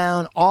gets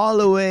down all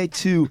the way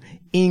to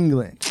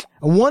England.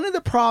 And one of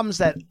the problems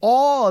that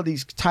all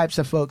these types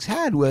of folks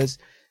had was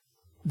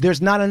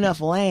there's not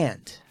enough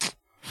land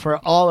for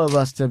all of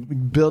us to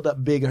build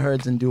up big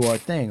herds and do our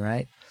thing,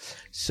 right?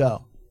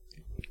 So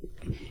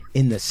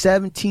in the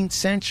 17th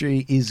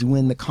century is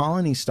when the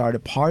colony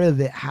started. Part of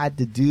it had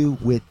to do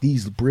with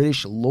these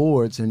British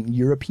lords and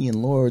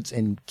European lords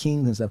and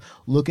kings and stuff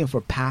looking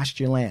for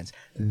pasture lands.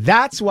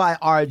 That's why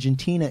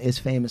Argentina is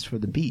famous for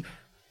the beef.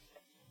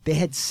 They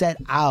had set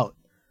out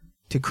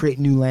to create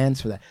new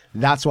lands for that.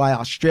 That's why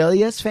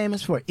Australia is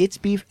famous for its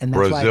beef. And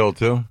that's Brazil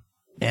too?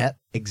 Yep,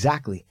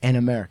 exactly. And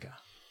America.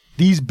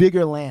 These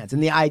bigger lands.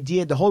 And the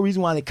idea, the whole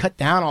reason why they cut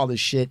down all this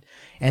shit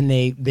and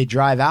they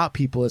drive out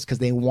people is because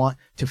they want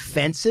to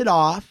fence it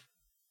off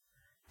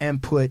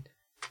and put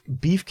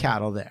beef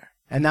cattle there.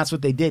 And that's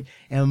what they did.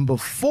 And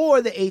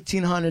before the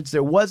 1800s,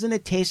 there wasn't a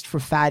taste for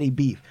fatty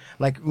beef.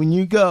 Like when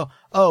you go,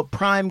 oh,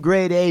 prime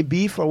grade A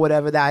beef or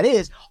whatever that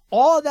is,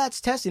 all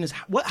that's testing is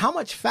how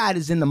much fat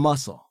is in the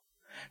muscle.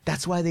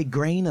 That's why they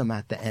grain them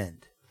at the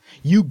end.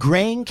 You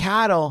grain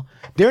cattle,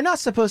 they're not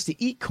supposed to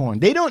eat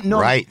corn. They don't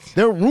know. Right.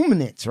 They're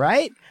ruminants,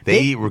 right? They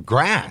eat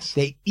grass.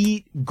 They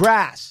eat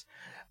grass.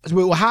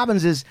 So what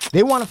happens is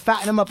they want to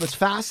fatten them up as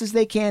fast as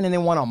they can, and they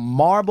want to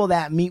marble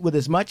that meat with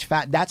as much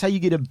fat. That's how you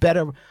get a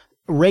better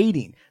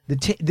rating.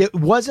 It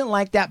wasn't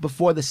like that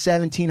before the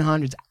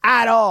 1700s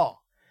at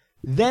all.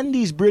 Then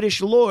these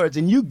British lords,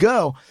 and you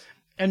go,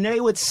 and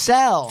they would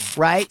sell,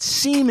 right,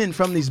 semen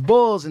from these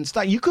bulls and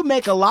stuff. You could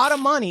make a lot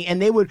of money,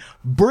 and they would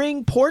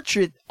bring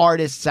portrait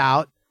artists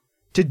out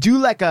to do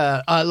like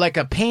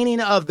a painting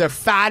of their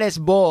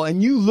fattest bull.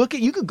 And you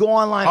could go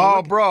online.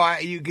 Oh, bro,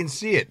 you can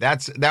see it.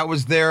 That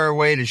was their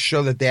way to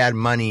show that they had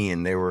money,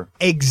 and they were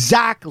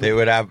exactly. They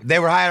would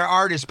hire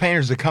artists,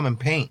 painters to come and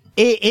paint.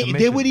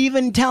 They would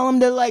even tell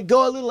them to like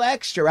go a little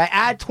extra, right?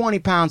 Add 20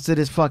 pounds to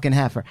this fucking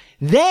heifer.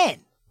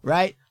 Then,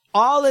 right,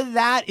 all of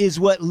that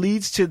is what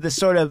leads to the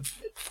sort of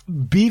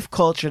beef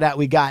culture that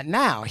we got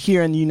now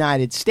here in the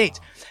United States.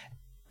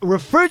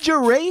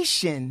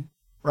 Refrigeration,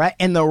 right,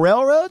 and the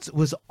railroads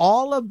was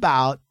all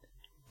about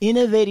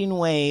innovating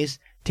ways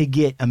to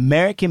get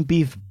American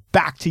beef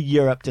back to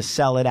Europe to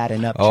sell it at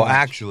an upcharge. Oh,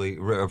 actually,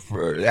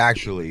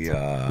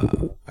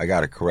 I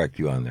got to correct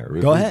you on there.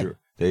 Go ahead.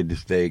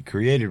 They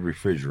created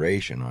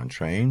refrigeration on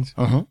trains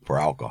for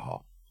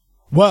alcohol.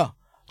 Well,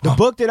 the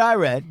book that I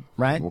read,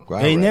 right,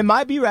 and it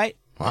might be right,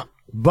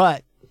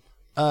 but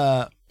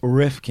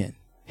Rifkin,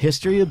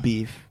 History of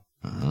Beef,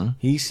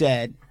 he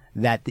said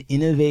that the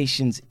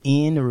innovations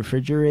in the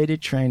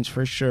refrigerated trains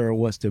for sure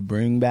was to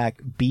bring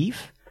back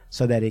beef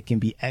so that it can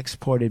be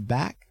exported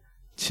back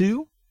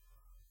to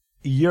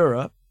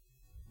Europe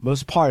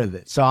was part of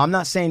it. So I'm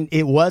not saying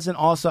it wasn't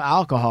also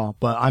alcohol,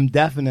 but I'm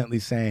definitely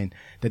saying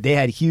that they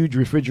had huge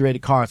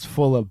refrigerated cars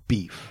full of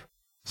beef,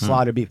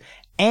 slaughtered beef.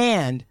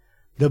 And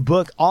the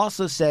book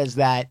also says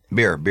that...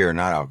 Beer,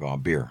 not alcohol,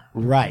 beer.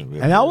 Right.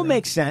 Beer, and that will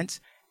make sense.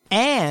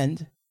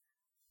 And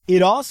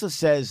it also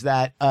says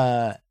that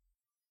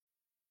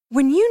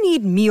When you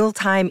need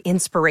mealtime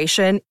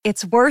inspiration,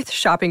 it's worth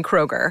shopping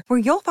Kroger, where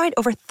you'll find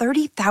over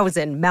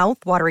 30,000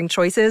 mouth-watering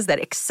choices that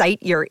excite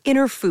your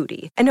inner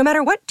foodie. And no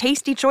matter what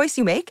tasty choice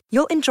you make,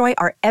 you'll enjoy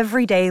our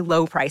everyday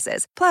low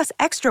prices, plus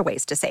extra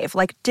ways to save,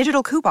 like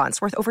digital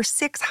coupons worth over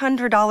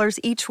 $600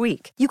 each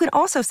week. You can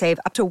also save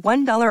up to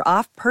 $1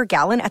 off per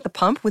gallon at the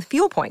pump with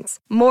fuel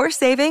points. More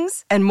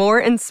savings and more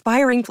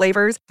inspiring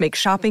flavors make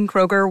shopping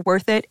Kroger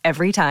worth it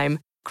every time.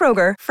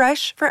 Kroger,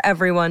 fresh for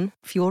everyone.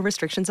 Fuel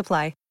restrictions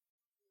apply.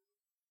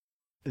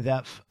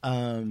 That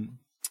the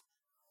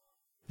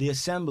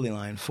assembly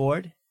line,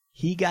 Ford,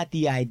 he got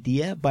the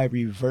idea by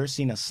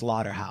reversing a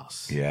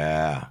slaughterhouse.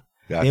 Yeah,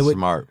 They that's would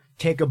smart.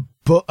 Take a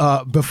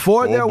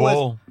before Bull there was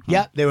bull.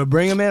 Yep, they would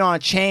bring him in on a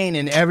chain,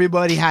 and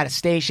everybody had a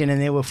station,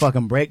 and they would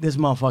fucking break this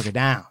motherfucker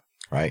down.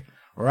 Right.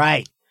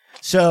 Right.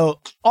 So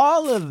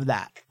all of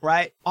that,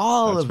 right?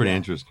 That's pretty that.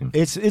 interesting.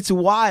 It's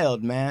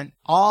wild, man.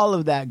 All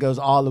of that goes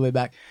all the way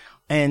back.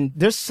 And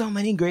there's so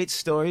many great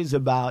stories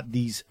about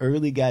these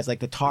early guys, like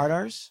the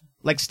Tartars,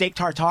 like steak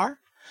tartare.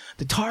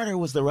 The Tartar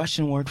was the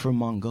Russian word for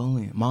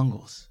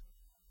Mongols,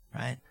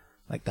 right?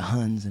 Like the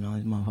Huns and all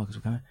these motherfuckers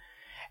were coming.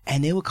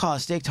 And they would call it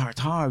steak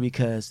tartare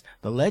because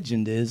the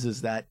legend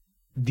is that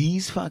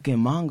these fucking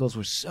Mongols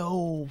were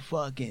so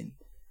fucking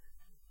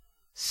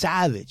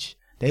savage.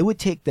 They would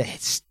take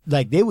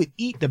they would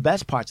eat the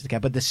best parts of the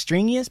cat, but the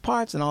stringiest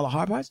parts and all the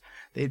hard parts,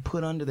 they'd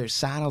put under their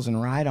saddles and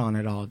ride on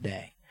it all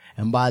day.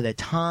 And by the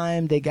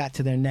time they got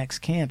to their next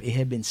camp, it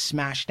had been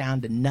smashed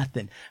down to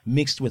nothing,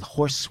 mixed with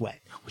horse sweat,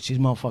 which these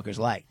motherfuckers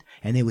liked.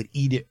 And they would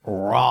eat it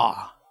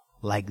raw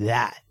like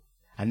that.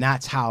 And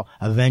that's how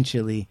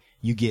eventually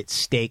you get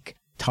steak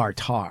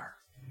tartare.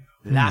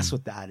 That's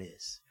what that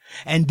is.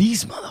 And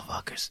these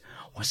motherfuckers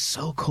were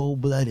so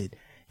cold-blooded,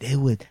 they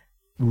would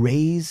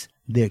raise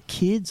their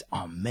kids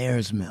on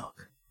mare's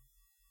milk.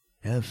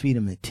 They would feed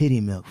them the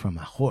titty milk from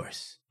a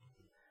horse.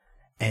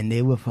 And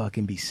they would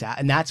fucking be sad.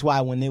 And that's why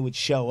when they would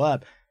show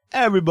up,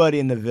 everybody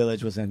in the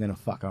village wasn't going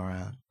to fuck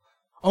around.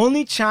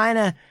 Only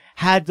China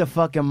had the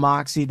fucking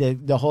moxie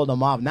to hold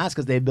them off. And that's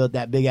because they built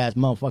that big-ass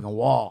motherfucking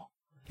wall.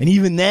 And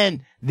even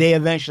then, they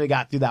eventually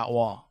got through that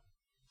wall.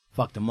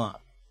 Fucked them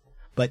up.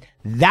 But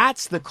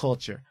that's the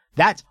culture.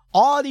 That's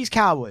all these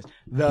cowboys.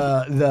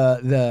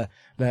 The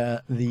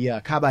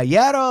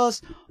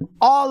caballeros,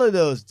 all of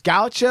those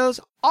gauchos,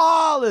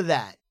 all of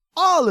that.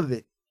 All of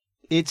it.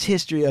 It's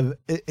history of,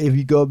 if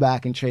you go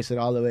back and trace it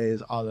all the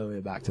way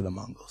back to the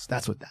Mongols.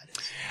 That's what that is.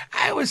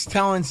 I was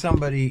telling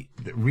somebody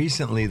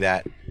recently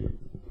that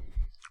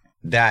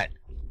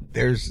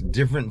there's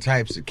different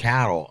types of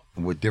cattle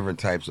with different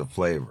types of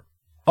flavor.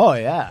 Oh,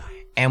 yeah.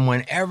 And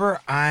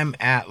whenever I'm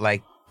at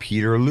like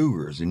Peter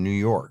Luger's in New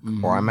York,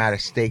 or I'm at a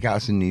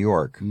steakhouse in New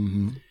York,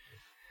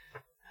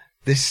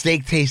 the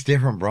steak tastes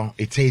different, bro.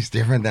 It tastes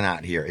different than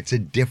out here. It's a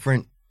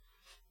different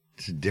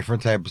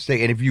type of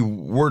steak. And if you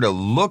were to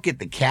look at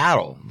the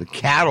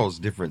cattle's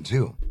different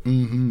too.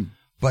 Mm-hmm.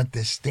 But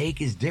the steak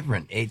is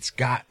different. It's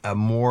got a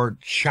more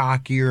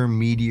chalkier,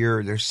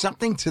 meatier. There's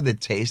something to the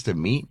taste of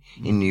meat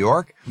in New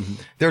York. Mm-hmm.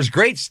 There's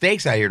great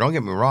steaks out here, don't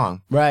get me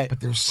wrong. Right.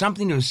 But there's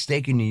something to a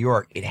steak in New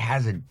York. It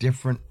has a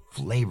different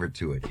flavor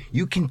to it.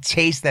 You can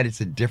taste that it's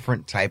a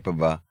different type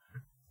of a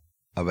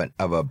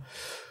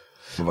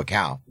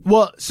cow.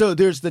 Well, so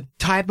there's the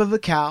type of a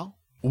cow,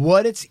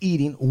 what it's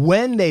eating,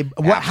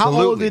 how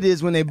old it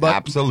is when they buck.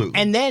 Absolutely.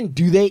 And then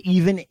do they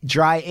even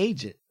dry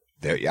age it?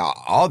 Yeah,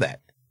 all that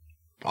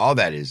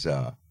is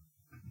do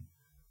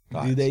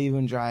they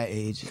even dry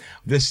age it?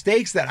 The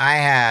steaks that I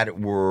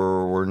had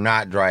were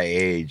not dry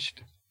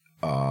aged.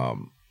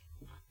 And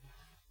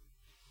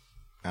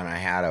I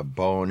had a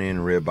bone-in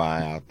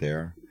ribeye out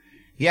there.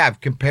 Yeah, I've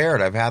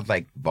compared. I've had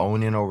like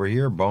bone-in over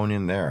here,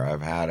 bone-in there.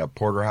 I've had a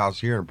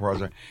porterhouse here and a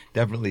porterhouse there.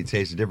 Definitely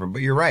tasted different.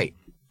 But you're right.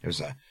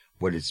 There's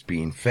what it's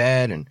being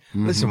fed. And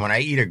listen, when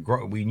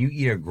you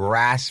eat a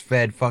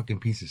grass-fed fucking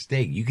piece of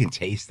steak, you can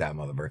taste that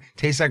motherfucker.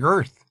 Tastes like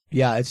earth.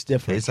 Yeah, it's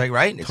different. It's like,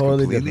 right? It's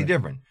totally completely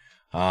different.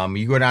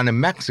 You go down to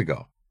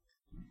Mexico,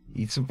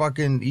 eat some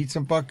fucking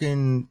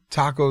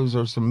tacos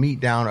or some meat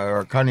down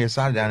or carne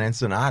asada down in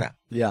Ensenada.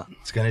 Yeah.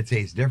 It's going to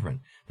taste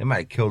different. They might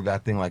have killed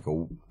that thing like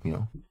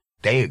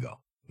day ago.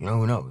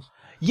 Who knows?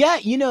 Yeah,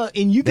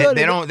 and you go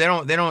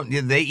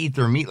they eat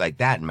their meat like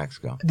that in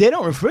Mexico. They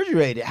don't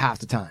refrigerate it half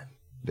the time.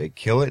 They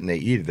kill it and they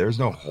eat it. There's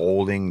no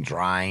holding,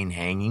 drying,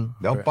 hanging.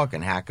 They'll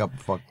fucking hack up a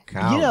fucking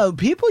cow.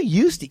 People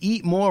used to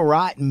eat more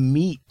rotten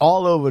meat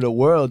all over the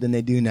world than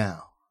they do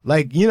now.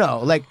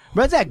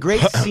 What's that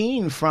great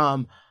scene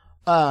from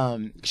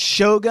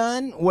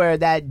Shogun where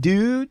that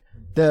dude,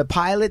 the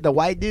pilot, the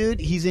white dude,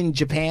 he's in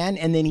Japan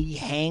and then he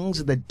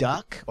hangs the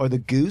duck or the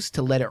goose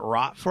to let it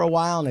rot for a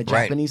while and the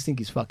Japanese think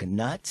he's fucking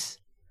nuts.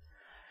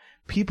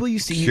 People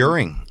used to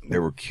curing. They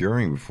were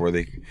curing before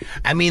they.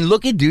 I mean,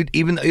 look at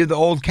even the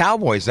old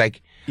cowboys.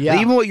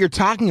 Even what you're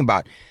talking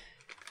about,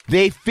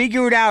 they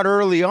figured out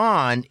early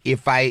on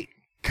if I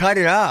cut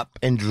it up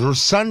and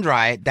sun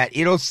dry it, that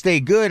it'll stay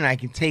good and I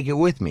can take it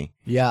with me.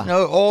 Yeah.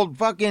 Old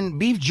fucking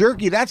beef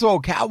jerky. That's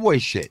old cowboy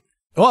shit.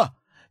 Oh,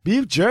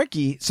 beef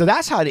jerky. So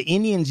that's how the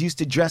Indians used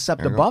to dress up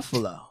the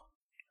buffalo.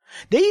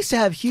 They used to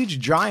have huge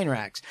drying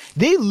racks.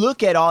 They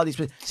look at all these.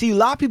 See, a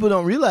lot of people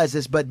don't realize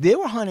this, but they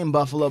were hunting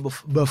buffalo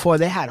before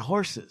they had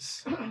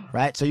horses,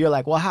 right? So you're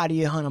like, well, how do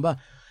you hunt a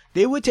buffalo?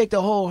 They would take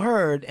the whole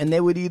herd and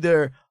they would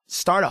either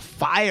start a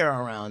fire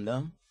around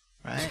them,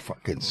 right?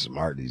 Fucking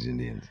smart, these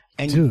Indians.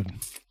 And Dude.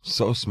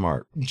 So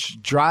smart.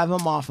 Drive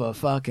them off a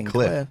fucking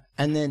cliff.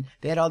 And then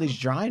they had all these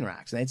drying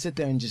racks. And they'd sit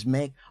there and just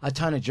make a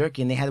ton of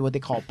jerky. And they had what they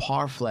call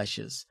par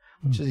fleshes,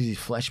 which is these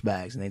flesh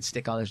bags. And they'd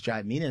stick all this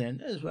dried meat in it.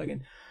 And it was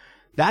fucking...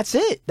 That's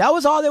it. That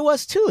was all there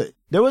was to it.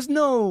 There was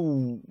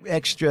no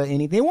extra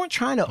anything. They weren't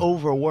trying to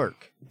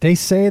overwork. They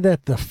say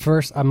that the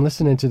first, I'm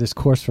listening to this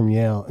course from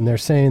Yale, and they're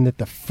saying that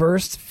the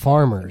first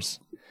farmers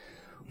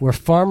were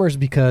farmers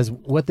because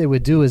what they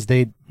would do is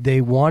they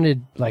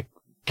wanted like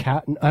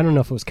cat, I don't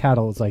know if it was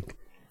cattle, it's like,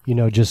 you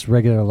know, just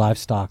regular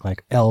livestock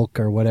like elk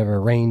or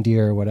whatever,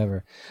 reindeer or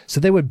whatever.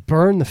 So they would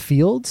burn the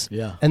fields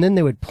and then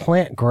they would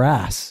plant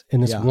grass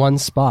in this one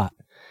spot.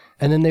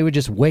 And then they would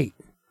just wait.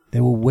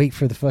 They will wait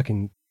for the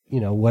fucking, you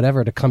know,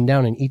 whatever to come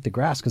down and eat the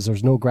grass because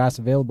there's no grass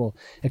available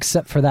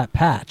except for that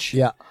patch.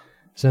 Yeah.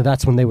 So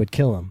that's when they would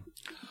kill them.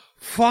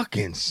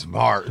 Fucking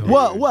smart. Dude.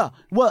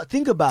 Well,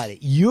 think about it.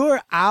 You're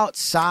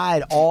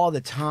outside all the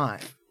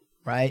time,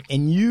 right?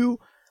 And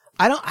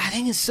I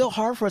think it's so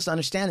hard for us to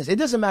understand this. It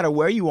doesn't matter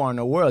where you are in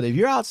the world. If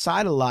you're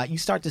outside a lot, you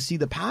start to see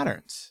the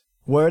patterns.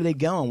 Where are they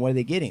going? Where are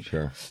they getting?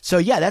 Sure. So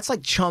yeah, that's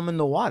like chum in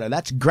the water.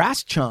 That's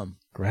grass chum.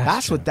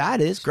 That's what that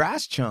is,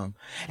 grass chum.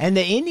 And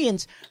the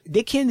Indians,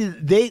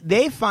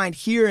 they find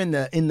here in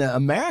the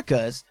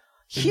Americas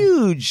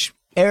huge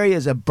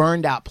areas of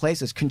burned out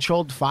places,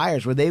 controlled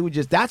fires where they would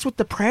that's what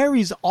the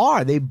prairies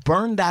are. They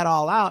burned that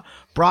all out,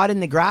 brought in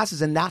the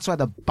grasses, and that's why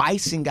the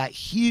bison got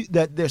huge.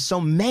 There's so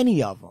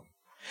many of them.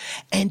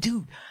 And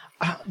dude,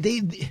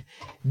 they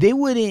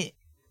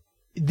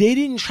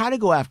didn't try to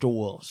go after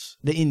wolves,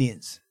 the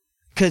Indians,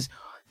 because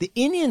the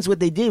Indians,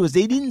 what they did was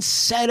they didn't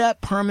set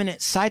up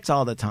permanent sites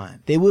all the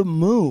time. They would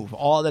move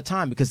all the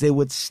time because they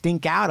would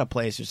stink out a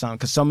place or something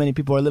because so many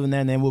people are living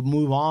there and they would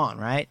move on,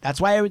 right? That's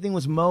why everything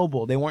was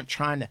mobile. They weren't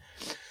trying to.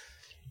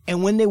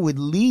 And when they would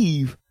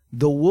leave,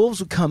 the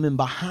wolves would come in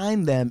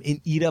behind them and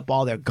eat up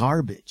all their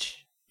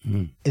garbage.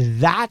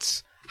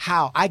 That's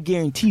how, I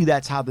guarantee you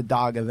that's how the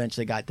dog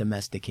eventually got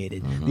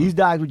domesticated. These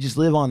dogs would just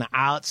live on the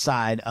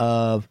outside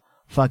of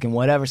fucking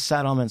whatever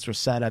settlements were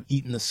set up,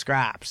 eating the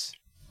scraps.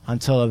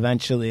 Until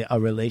eventually a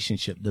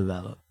relationship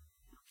developed.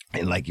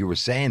 And like you were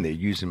saying, they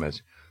use them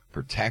as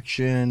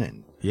protection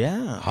and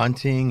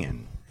hunting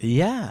and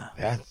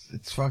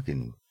it's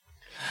fucking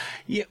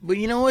but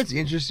you know what's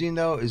interesting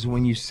though is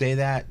when you say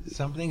that,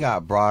 something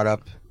got brought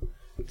up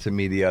to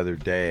me the other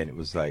day, and it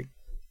was like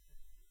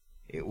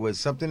it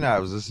was something that I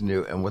was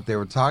listening to, and what they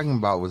were talking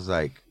about was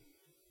like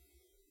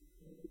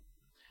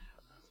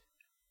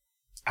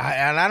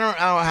I don't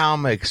know how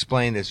I'm gonna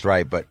explain this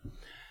right, but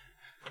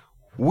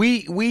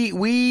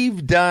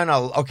We've done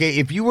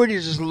if you were to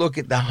just look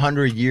at the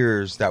 100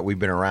 years that we've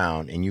been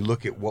around and you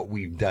look at what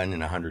we've done in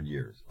 100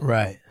 years.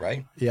 Right.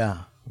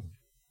 Yeah.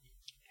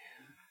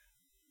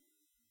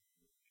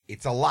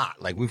 It's a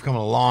lot. Like we've come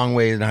a long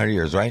way in 100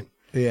 years, right?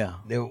 Yeah.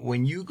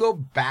 When you go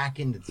back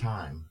into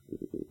time,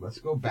 let's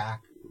go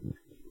back,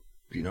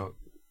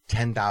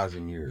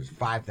 10,000 years,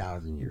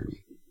 5,000 years.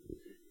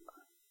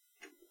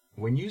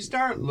 When you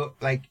start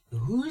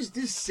who's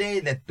to say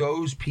that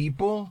those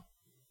people,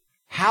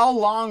 how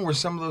long were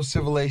some of those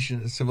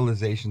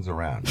civilizations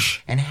around?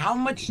 And how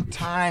much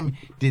time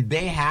did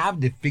they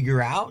have to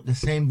figure out the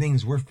same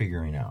things we're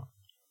figuring out?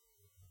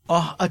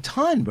 A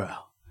ton, bro.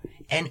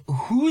 And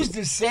who's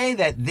to say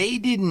that they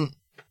didn't,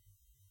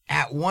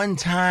 at one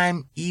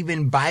time,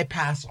 even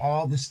bypass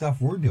all the stuff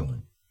we're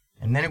doing?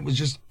 And then it was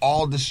just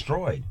all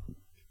destroyed.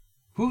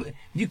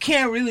 You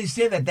can't really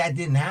say that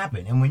didn't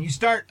happen. And when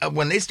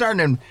they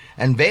started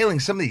unveiling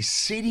some of these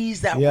cities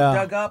that were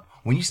dug up,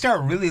 when you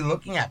start really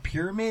looking at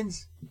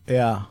pyramids,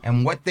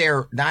 and what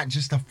they're not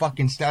just a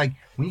fucking like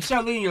when you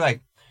start looking, you're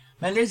like,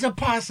 man, there's a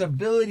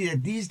possibility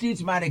that these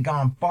dudes might have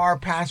gone far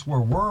past where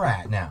we're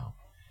at now.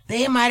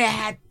 They might have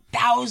had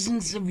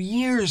thousands of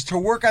years to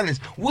work on this.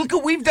 Look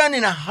what we've done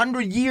in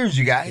 100 years,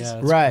 you guys. Yeah,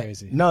 that's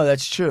crazy. No,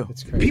 that's true.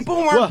 It's crazy. People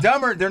weren't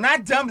dumber. They're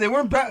not dumb. They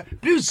weren't.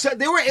 Dude,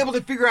 they were able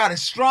to figure out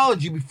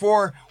astrology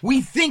before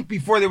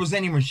there was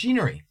any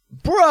machinery.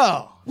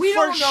 Bro, we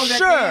don't know that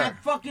they had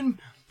fucking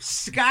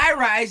sky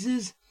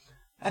rises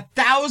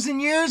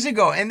 1,000 years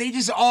ago, and they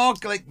just all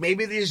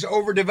maybe they just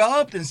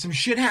overdeveloped and some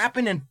shit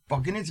happened and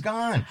fucking it's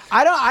gone.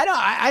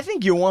 I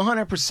think you're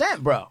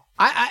 100%, bro.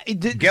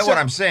 Get what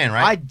I'm saying,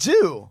 right? I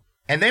do.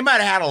 And they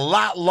might have had a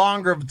lot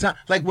longer of a time.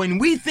 Like when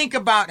we think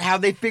about how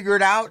they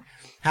figured out,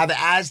 how the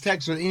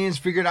Aztecs or the Indians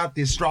figured out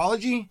the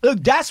astrology.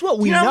 Look, that's what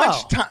we know. How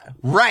much time?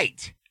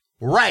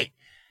 Right.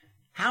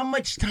 How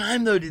much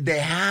time though did they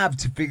have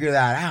to figure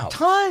that out?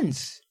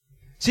 Tons.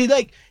 See,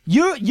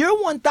 you're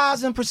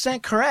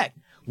 1,000% correct.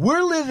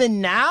 We're living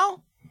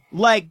now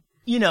it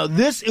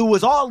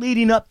was all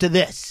leading up to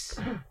this.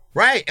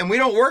 Right, and we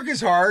don't work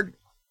as hard.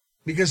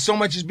 because so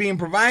much is being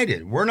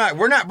provided.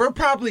 We're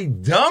probably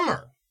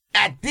dumber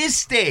at this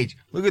stage.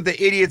 Look at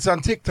the idiots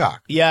on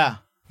TikTok. Yeah.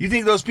 You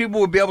think those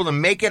people would be able to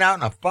make it out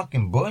in a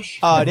fucking bush?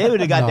 Oh, they would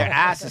have got their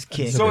asses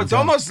kicked. So it's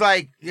almost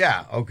like,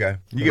 yeah, okay.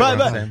 You get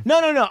what I'm saying?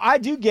 No, I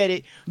do get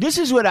it. This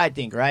is what I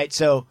think, right?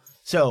 So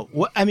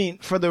I mean,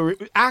 for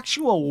the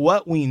actual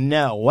what we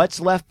know, what's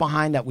left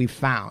behind that we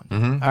found, all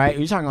right,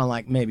 you're talking on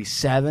like maybe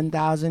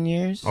 7,000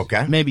 years,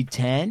 okay, maybe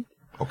 10,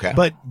 okay.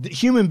 But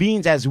human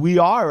beings as we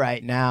are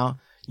right now,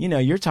 you know,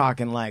 you're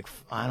talking like,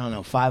 I don't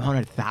know,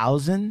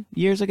 500,000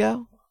 years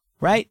ago,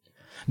 right?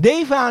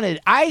 They found an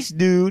ice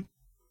dude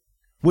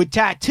with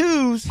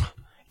tattoos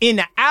in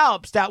the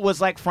Alps that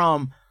was like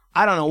from,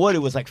 I don't know what it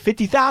was, like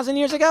 50,000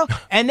 years ago.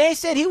 And they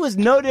said he was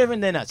no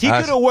different than us. He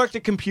could have worked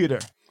a computer.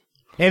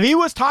 If he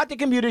was taught the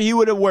computer, he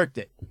would have worked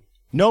it.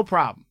 No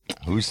problem.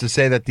 Who's to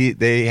say that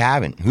they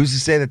haven't? Who's to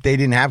say that they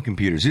didn't have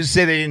computers? Who's to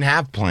say they didn't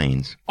have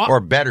planes or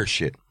better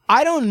shit?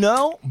 I don't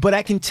know, but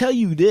I can tell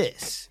you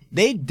this.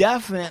 They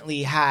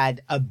definitely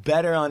had a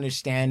better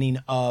understanding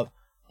of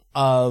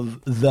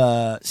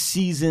the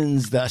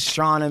seasons, the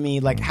astronomy,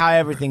 like how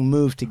everything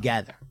moved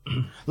together.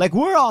 Like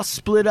we're all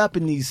split up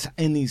in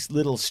these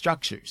little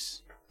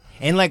structures,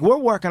 and like we're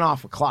working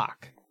off a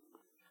clock.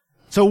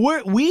 So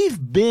we've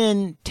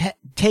been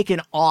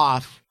taken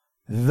off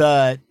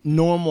the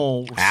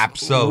normal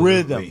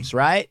rhythms,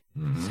 right?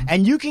 Mm-hmm.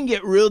 And you can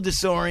get real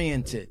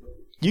disoriented.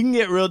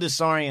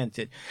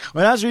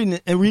 When I was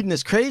reading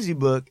this Crazy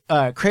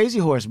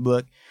Horse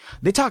book,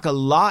 they talk a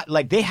lot.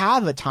 Like they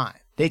have a time.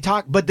 They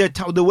talk, but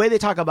the way they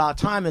talk about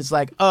time is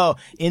like, oh,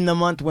 in the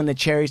month when the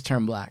cherries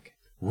turn black.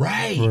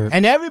 Right.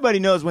 And everybody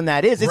knows when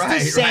that is. It's the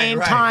same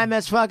time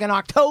as fucking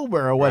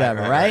October or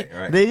whatever, right?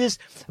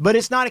 But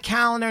it's not a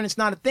calendar and it's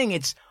not a thing.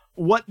 It's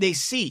what they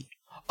see.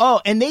 Oh,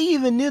 and they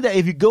even knew that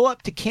if you go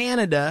up to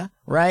Canada,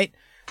 right,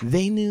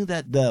 they knew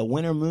that the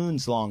winter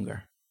moon's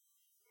longer.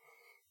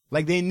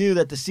 Like they knew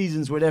that the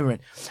seasons were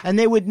different. And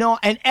they would know,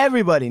 and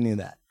everybody knew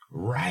that.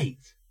 Right?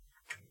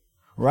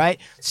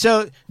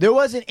 So there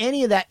wasn't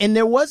any of that. And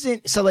there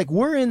wasn't, so like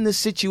we're in this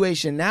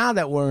situation now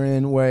that we're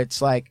in where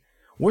it's like,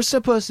 we're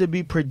supposed to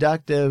be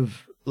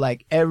productive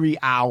like every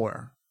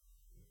hour.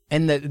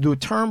 And the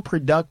term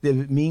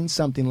productive means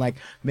something like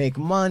make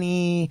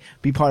money,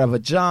 be part of a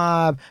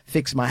job,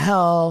 fix my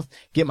health,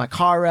 get my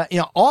car out. You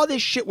know, all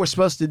this shit we're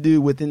supposed to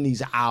do within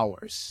these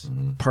hours.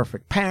 Mm-hmm.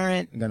 Perfect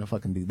parent, I'm going to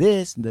fucking do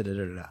this,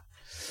 da-da-da-da-da.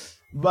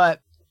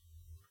 But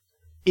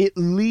it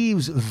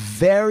leaves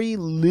very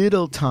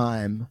little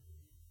time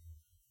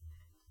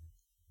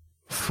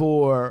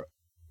for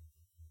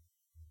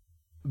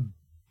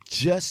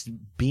just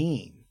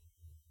being.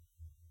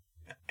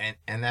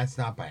 And that's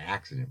not by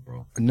accident,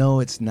 bro.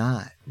 No, it's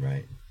not.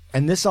 Right.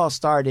 And this all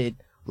started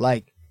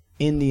like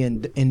in the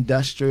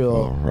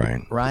industrial,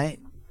 right?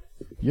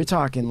 You're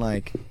talking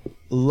like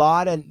a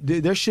lot of,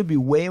 there should be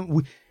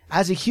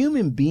as a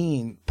human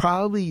being,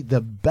 probably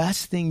the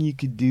best thing you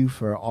could do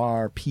for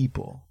our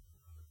people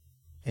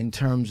in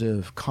terms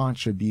of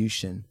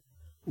contribution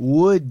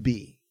would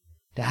be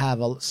to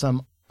have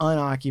some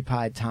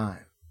unoccupied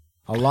time.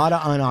 A lot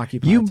of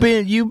unoccupied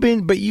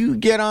time. But you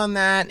get on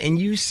that and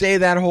you say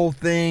that whole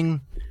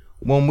thing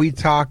when we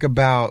talk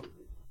about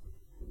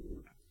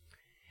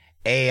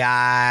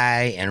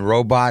AI and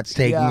robots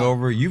taking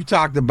over. You've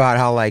talked about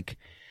how like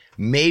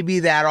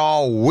maybe that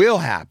all will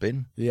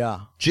happen.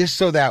 Yeah. Just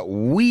so that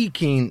we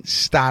can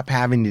stop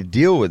having to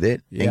deal with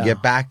it and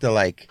get back to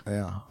like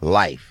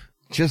life.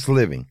 Just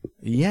living.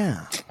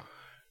 Yeah.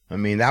 I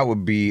mean, that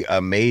would be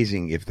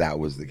amazing if that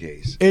was the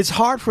case. It's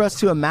hard for us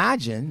to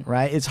imagine,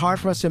 right? It's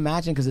hard for us to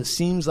imagine because it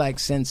seems like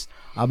since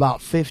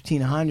about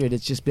 1500,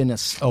 it's just been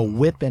a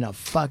whip and a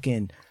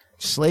fucking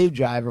slave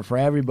driver for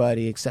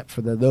everybody except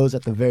for those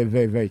at the very,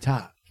 very, very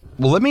top.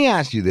 Well, let me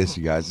ask you this,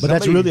 you guys. But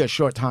that's really a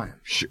short time.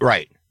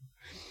 Right.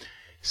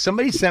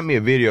 Somebody sent me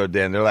a video,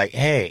 Dan. They're like,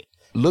 hey,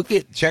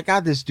 check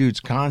out this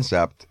dude's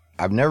concept.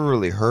 I've never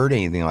really heard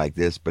anything like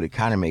this, but it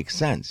kind of makes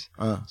sense.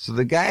 So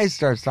the guy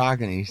starts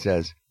talking and he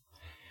says,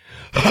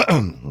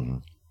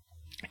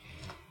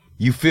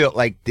 you feel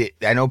like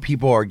I know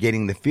people are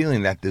getting the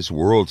feeling that this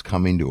world's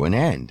coming to an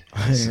end,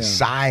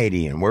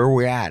 society and where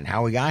we're at and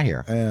how we got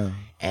here. Yeah.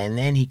 And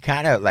then he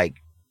kind of like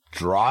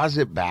draws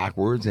it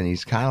backwards, and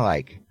he's kind of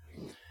like,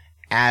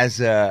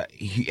 as a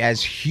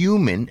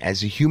human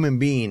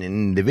being, an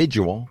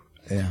individual,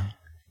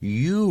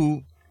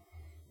 you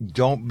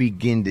don't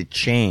begin to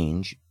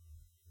change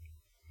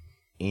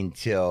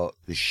until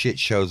the shit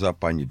shows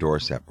up on your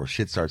doorstep or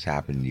shit starts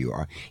happening to you.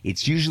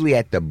 It's usually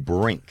at the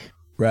brink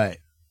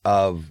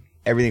of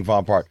everything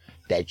falling apart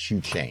that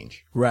you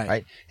change.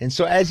 Right. And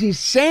so as he's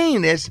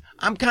saying this,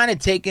 I'm kind of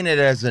taking it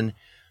as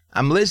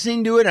I'm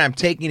listening to it and I'm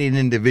taking it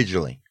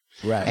individually.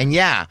 Right. And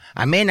yeah,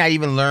 I may not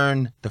even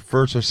learn the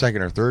first or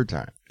second or third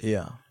time.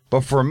 Yeah.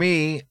 But for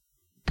me,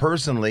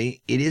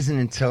 personally, it isn't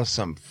until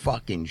some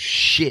fucking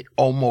shit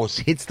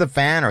almost hits the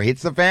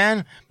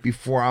fan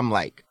before I'm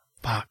like,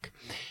 fuck.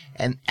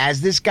 And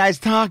as this guy's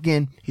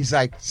talking, he's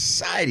like,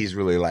 society's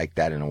really like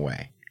that in a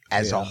way.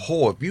 as a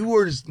whole. If you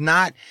were to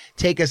not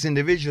take us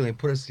individually and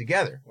put us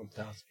together.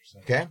 1,000%.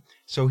 Okay?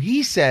 So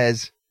he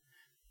says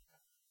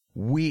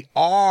we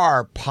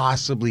are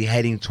possibly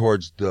heading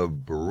towards the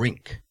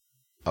brink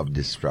of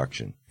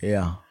destruction.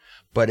 Yeah.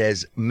 But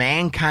as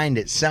mankind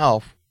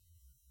itself,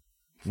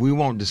 we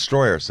won't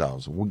destroy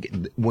ourselves.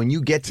 When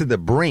you get to the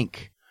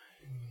brink,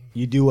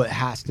 you do what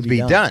has to be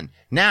done.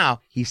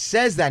 Now, he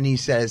says that, and he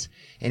says,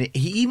 and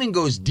he even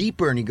goes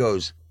deeper, and he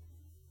goes,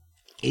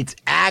 it's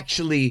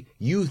actually,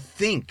 you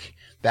think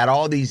that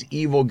all these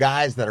evil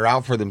guys that are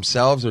out for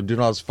themselves are doing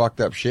all this fucked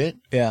up shit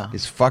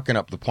is fucking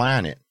up the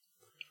planet.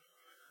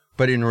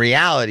 But in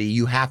reality,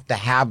 you have to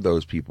have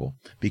those people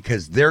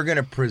because they're going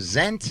to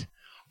present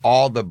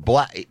all the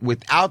black.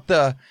 Without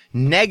the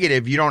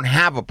negative, you don't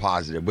have a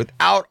positive.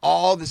 Without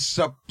all the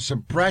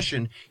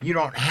suppression, you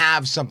don't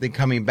have something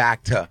coming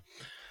back to.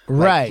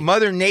 Right. Like,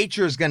 Mother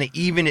Nature is going to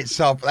even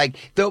itself. Like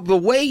the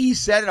way he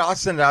said it, I'll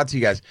send it out to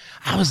you guys.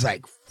 I was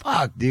like,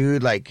 fuck,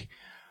 dude. Like,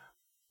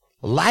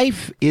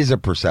 life is a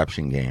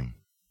perception game.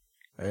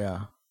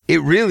 Yeah.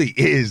 It really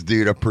is,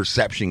 dude, a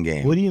perception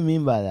game. What do you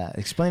mean by that?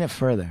 Explain it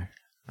further.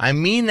 I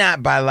mean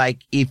that by,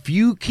 like, if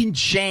you can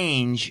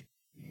change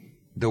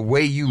the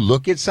way you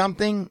look at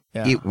something,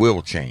 it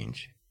will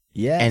change.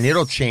 Yes. And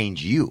it'll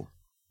change you.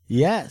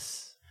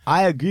 Yes.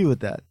 I agree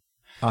with that.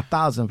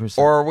 1,000%.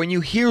 Or when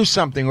you hear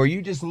something, or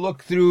you just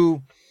look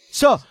through.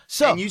 So.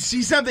 And you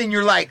see something,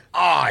 you're like,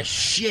 oh,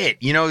 shit.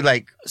 You know,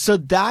 like. So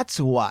that's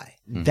why.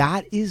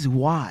 That is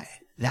why.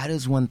 That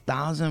is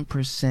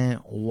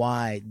 1,000%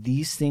 why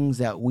these things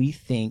that we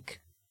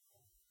think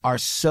are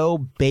so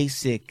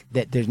basic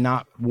that they're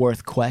not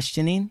worth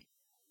questioning.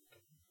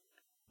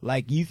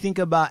 Like, you think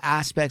about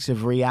aspects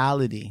of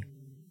reality.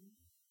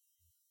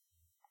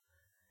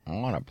 I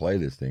want to play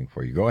this thing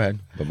for you. Go ahead.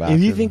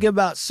 If you think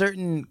about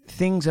certain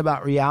things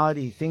about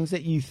reality, things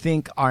that you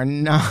think are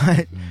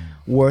not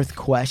worth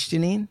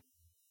questioning,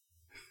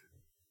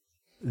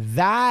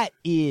 that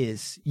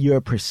is your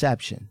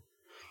perception.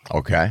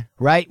 Okay.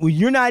 Right? Well,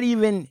 you're not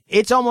even,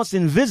 it's almost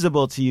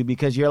invisible to you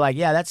because you're like,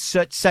 yeah, that's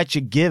such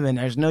a given.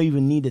 There's no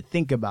even need to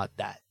think about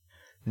that.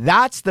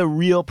 That's the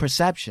real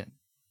perception.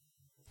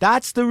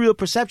 That's the real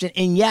perception.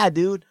 And yeah,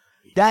 dude,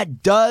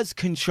 that does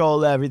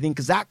control everything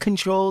because that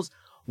controls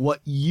what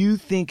you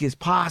think is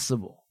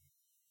possible.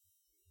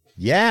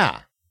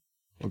 Yeah.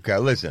 Okay,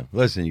 listen,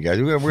 you guys.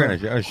 We're going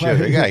to show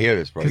you. You got to hear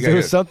this, bro. Because there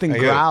was something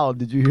growled.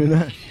 Did you hear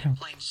that?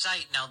 Plain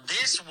sight. Now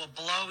this will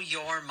blow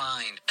your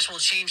mind. This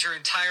will change your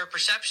entire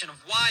perception of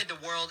why the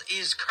world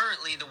is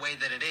currently the way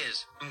that it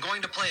is. I'm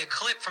going to play a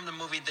clip from the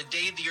movie The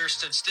Day the Earth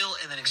Stood Still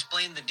and then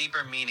explain the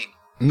deeper meaning.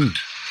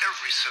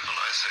 Every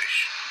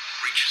civilization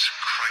reaches a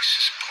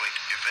crisis point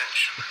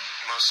eventually.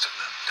 Most of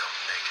them don't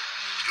make it.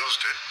 Yours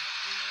did?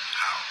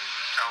 How?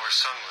 Our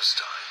sun was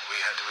dying. We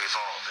had to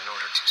evolve in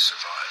order to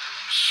survive.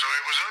 So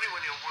it was only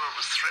when your world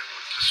was threatened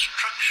with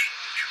destruction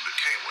that you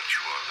became what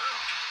you are now?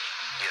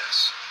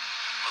 Yes.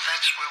 Well,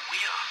 that's where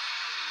we are.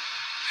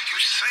 You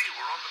say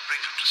we're on the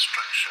brink of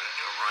destruction, and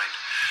you're right.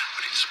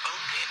 But it's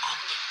only on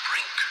the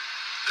brink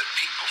that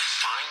people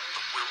find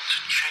the will to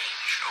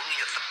change. Only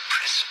at the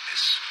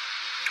precipice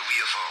do we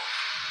evolve.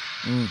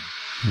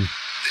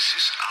 This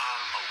is our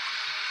moment.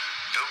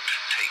 Don't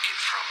take it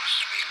from us.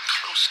 We're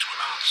close to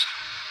an answer.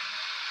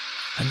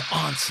 An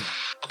answer.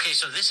 Okay,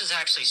 so this is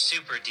actually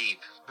super deep.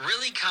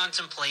 Really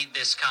contemplate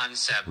this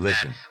concept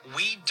that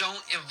we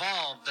don't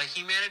evolve. The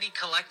humanity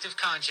collective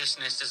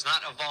consciousness does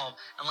not evolve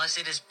unless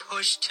it is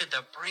pushed to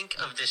the brink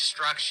of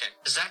destruction.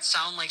 Does that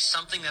sound like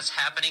something that's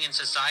happening in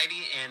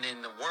society and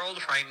in the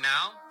world right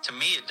now? To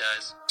me, it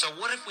does. So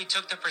what if we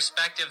took the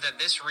perspective that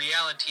this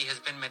reality has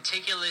been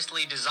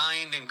meticulously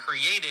designed and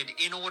created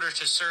in order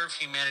to serve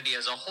humanity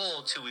as a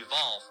whole to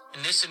evolve?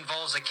 And this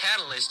involves a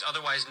catalyst,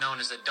 otherwise known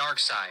as the dark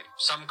side.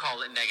 Some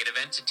call it negative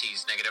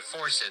entities, negative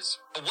forces.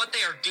 But what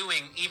they are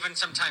doing, even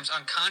sometimes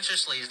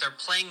unconsciously, is they're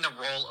playing the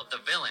role of the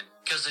villain.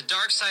 Because the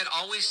dark side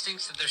always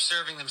thinks that they're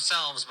serving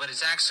themselves, but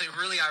it's actually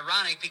really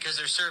ironic because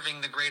they're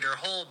serving the greater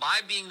whole by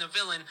being the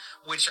villain,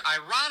 which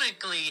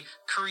ironically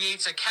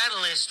creates a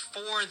catalyst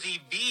for the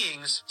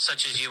beings,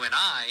 such as you and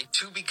I,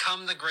 to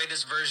become the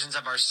greatest versions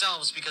of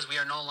ourselves because we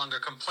are no longer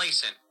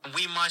complacent.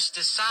 We must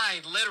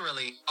decide,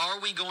 literally, are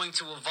we going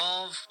to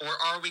evolve or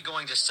are we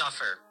going to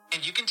suffer?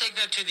 And you can take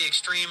that to the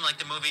extreme like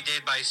the movie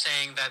did by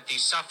saying that the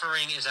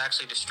suffering is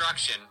actually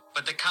destruction,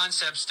 but the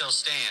concept still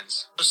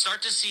stands. So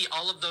start to see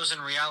all of those in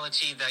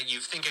reality that you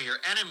think are your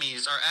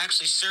enemies are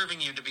actually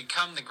serving you to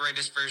become the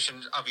greatest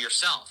version of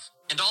yourself.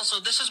 And also,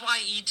 this is why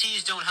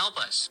ETs don't help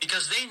us,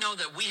 because they know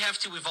that we have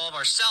to evolve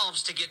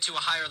ourselves to get to a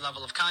higher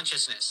level of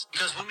consciousness.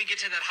 Because when we get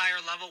to that higher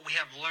level, we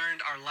have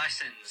learned our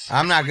lessons.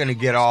 I'm not going to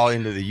get all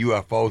into the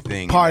UFO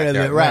thing. Part of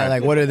it, right?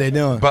 Like, what are they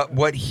doing? But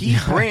what he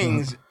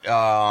brings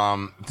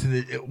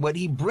what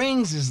he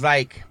brings is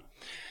like,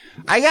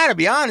 I got to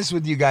be honest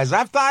with you guys.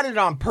 I've thought it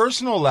on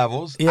personal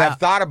levels. Yeah. I've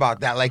thought about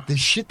that. Like the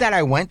shit that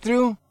I went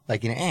through,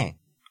 like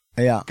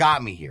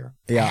got me here.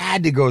 Yeah. I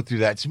had to go through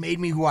that. It's made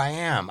me who I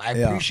am. I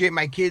appreciate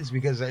my kids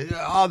because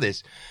all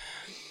this.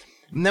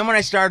 And then when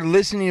I started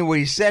listening to what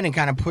he said and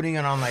kind of putting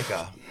it on like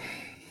a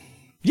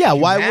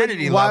why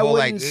humanity wouldn't level,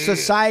 like,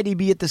 society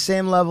be at the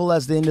same level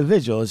as the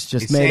individual? It's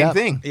just it's made same up.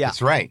 thing. Yeah,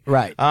 That's right.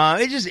 Right.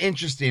 It's just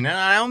interesting, and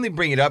I only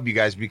bring it up, you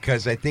guys,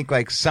 because I think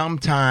like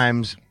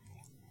sometimes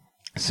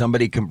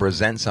somebody can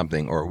present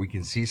something, or we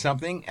can see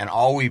something, and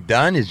all we've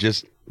done is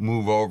just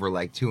move over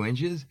like 2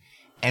 inches,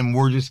 and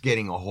we're just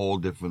getting a whole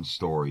different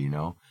story, you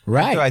know?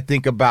 Right. That's what I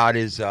think about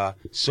is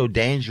so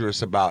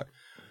dangerous about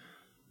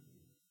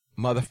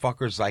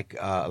motherfuckers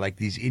like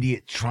these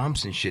idiot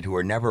Trumps and shit who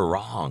are never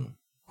wrong,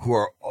 who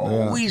are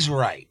always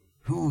right,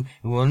 who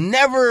will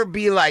never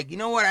be like, you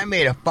know what, I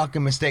made a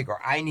fucking mistake, or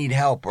I need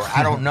help, or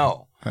I don't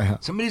know.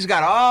 Somebody's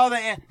got all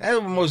that's the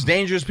most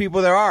dangerous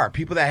people there are.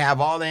 People that have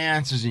all the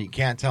answers and you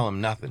can't tell them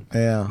nothing.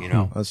 Yeah, you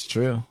know, that's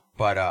true.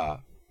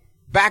 But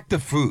back to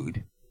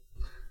food.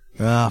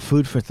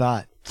 Food for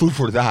thought. Food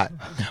for thought.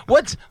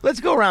 Let's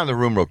go around the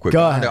room real quick.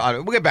 Go ahead.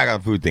 We'll get back on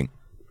the food thing.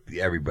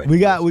 Everybody. We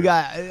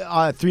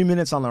got 3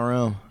 minutes on the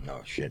room.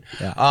 No shit.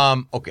 Yeah.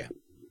 Okay.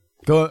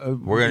 Go.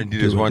 We're gonna do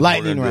this one.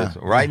 Lightning round.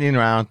 Lightning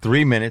round.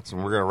 3 minutes,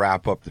 and we're gonna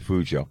wrap up the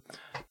food show.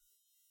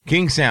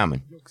 King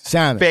salmon.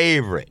 Salmon.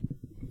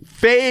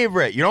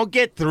 Favorite. You don't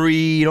get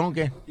 3. You don't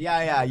get.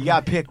 Yeah. You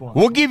gotta pick one.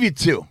 We'll give you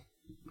 2.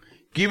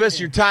 Give us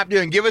your top 2,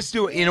 and give us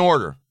 2 in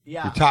order.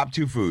 Yeah. Your top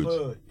 2 foods.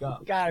 Food. Go.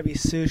 Gotta be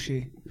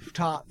sushi.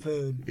 Top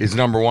food. Is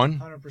number 1?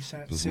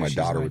 100%. This is my Sushi's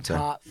daughter would say.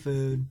 top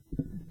food.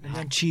 And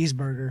then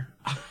cheeseburger.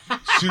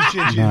 Sushi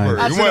and cheeseburger.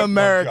 That's You an went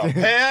American.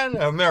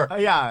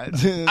 Pan-American. Yeah.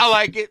 I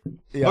like it.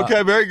 Yeah.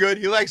 Okay, very good.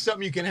 You like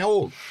something you can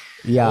hold.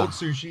 Yeah. Hold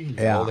sushi.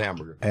 Yeah. Hold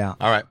hamburger. Yeah.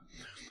 All right.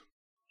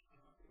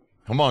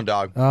 Come on,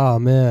 dog. Oh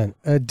man,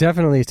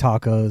 definitely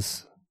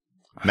tacos.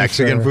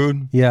 Mexican sure.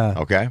 food? Yeah.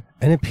 Okay.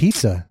 And then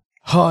pizza.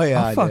 Oh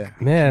yeah. Oh, fuck,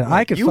 man,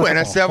 I could. You fuck went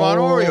up a step on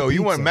whole Oreo. You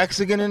pizza. went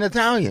Mexican and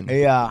Italian.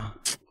 Yeah.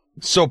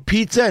 So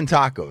pizza and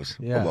tacos.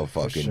 Yeah, Hello,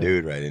 for fucking sure.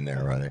 dude right in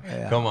there, brother.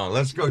 Come on,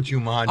 let's go,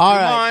 Chuman. All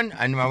Chuman.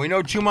 And we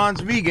know Chuman's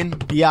vegan.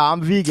 Yeah,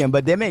 I'm vegan,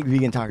 but they make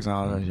vegan tacos and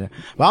all that shit.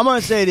 But I'm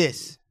gonna say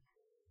this.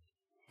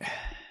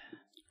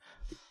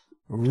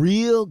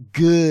 Real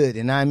good,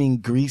 and I mean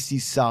greasy,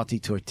 salty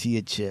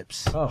tortilla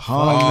chips. Oh,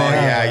 Oh, man.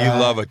 yeah, you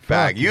love a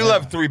bag. You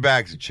love 3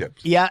 bags of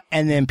chips. Yeah,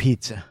 and then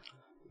pizza.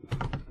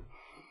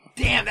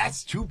 Damn,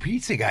 that's 2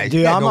 pizza guys.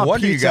 Dude, Yeah, I'm no a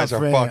wonder pizza you guys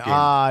friend. are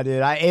fucking.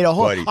 Dude, I ate a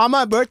whole. Buddy. On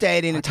my birthday, I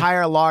ate an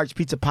entire large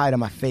pizza pie to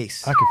my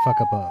face. I could fuck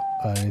up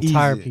an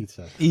entire Easy.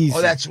 pizza. Easy.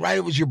 Oh, that's right.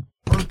 It was your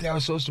birthday. I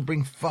was supposed to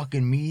bring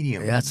fucking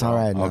medium. Yeah, that's all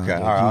right. Man. Okay, all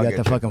If right. I'll You get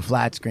got the you. fucking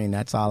flat screen.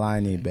 That's all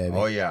I need, baby.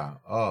 Oh yeah.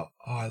 Oh,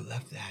 I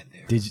left that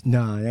there. Did you?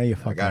 No, yeah, you're I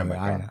fucking. got it in my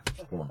right. car.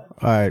 Come on.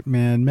 All right,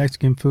 man.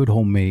 Mexican food,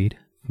 homemade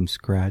from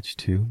scratch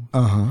too.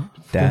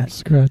 That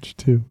Scratch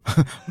too.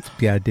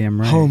 yeah, damn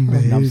right.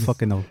 Homemade. I'm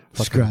fucking no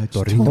fucking Scratch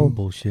Dorito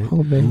bullshit.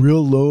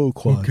 Real low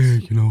quads.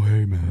 Okay, you know,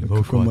 hey man,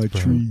 low From my quads,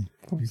 bro. tree.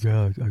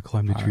 Yeah, I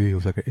climbed the tree. It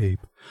was like an ape.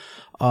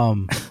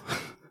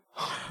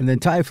 And then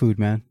Thai food,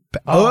 man.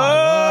 Oh,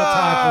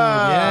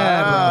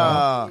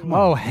 Yeah, bro.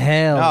 Oh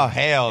hell. Oh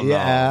hell no!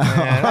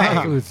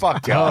 Yeah. Man,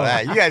 fuck all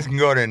that. You guys can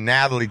go to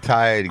Natalie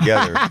Thai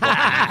together.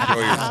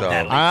 Enjoy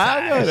yourself.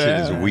 I know That shit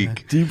that. is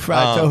weak. Deep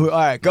fried tofu. All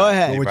right, go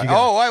ahead. What you got?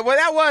 Oh, well,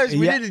 that was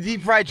we Yeah. did a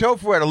deep fried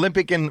tofu at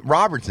Olympic and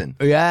Robertson.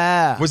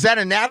 Yeah. Was that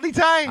a Natalie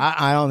Thai?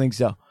 I don't think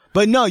so.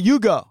 But no, you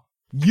go.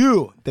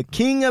 You, the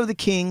king of the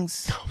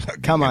kings.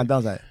 Come on,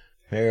 don't say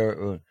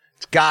it.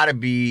 It's got to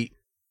be.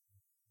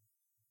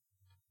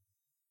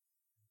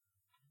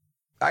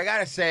 I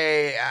gotta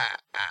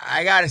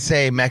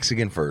say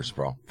Mexican first,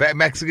 bro.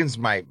 Mexican's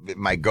my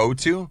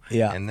go-to.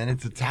 Yeah. And then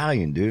it's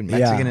Italian, dude.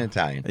 Mexican and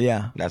Italian.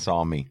 Yeah. That's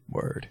all me.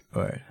 Word.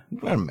 I'm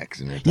a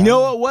Mexican. and You Italian. know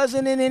what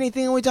wasn't in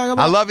anything we talk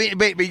about? I love it,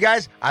 but you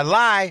guys, I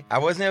lie. I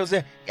wasn't able to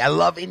say. I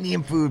love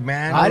Indian food,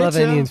 man. I did love too.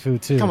 Indian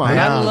food too. Come on. And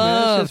I Yeah.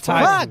 love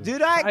Thai Fuck, food.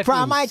 dude, Thai I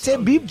food might is say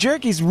so beef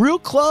jerky's real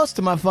close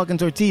to my fucking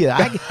tortilla.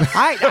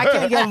 I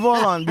can't get full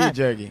on beef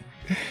jerky.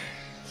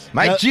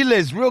 My chile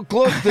is real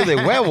close to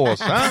the huevos,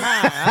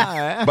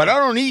 huh? But I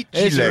don't eat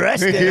chile. It's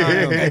resting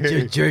on them.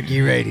 Your jerky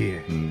right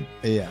here.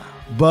 Yeah.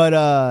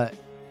 But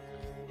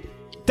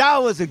that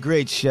was a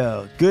great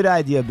show. Good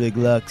idea, Big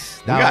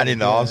Lux. We That got was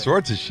into good. all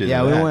sorts of shit.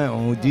 Yeah, in we that.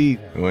 went deep.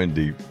 We went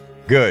deep.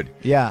 Good.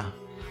 Yeah.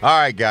 All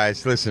right,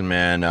 guys. Listen,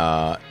 man.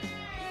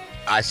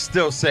 I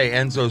still say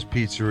Enzo's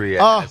Pizzeria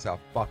Oh. has a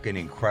fucking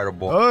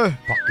incredible Oh.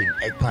 fucking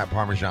eggplant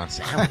parmesan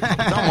sandwich.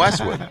 It's on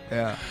Westwood.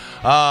 Yeah.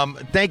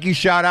 Thank you.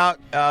 Shout out.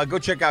 Go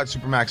check out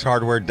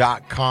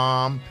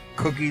supermaxhardware.com.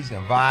 Cookies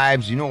and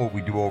vibes. You know what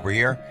we do over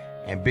here.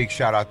 And big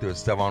shout out to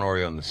Esteban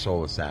Oreo and the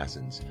Soul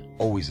Assassins.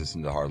 Always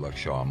listen to the Hard Luck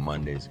Show on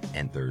Mondays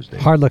and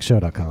Thursdays.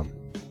 Hardluckshow.com.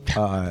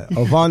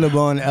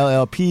 Ovondabone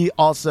LLP.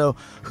 Also,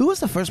 who was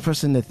the first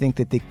person to think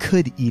that they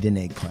could eat an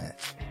eggplant?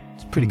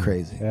 It's pretty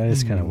crazy. That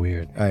is kind of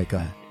weird. All right, go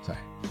ahead. Sorry.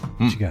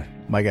 What you got?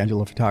 Mike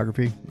Angelo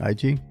Photography,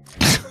 IG.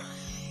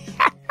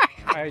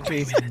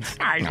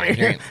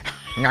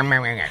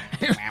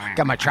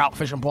 Got my trout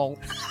fishing pole.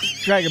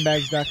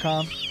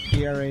 Dragonbags.com.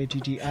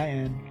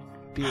 DRAGGIN.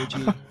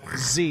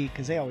 B-A-G-Z,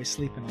 because they always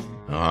sleeping on me.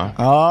 Uh-huh.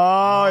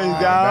 Oh, you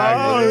got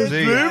back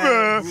to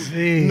the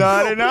Z.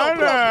 99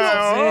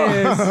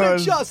 now.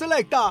 Shot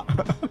selector.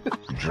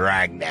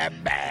 Drag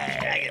that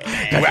bag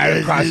right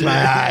across my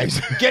eyes.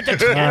 Get the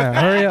All right,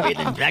 hurry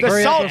up.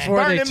 Hurry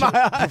up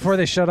salt's before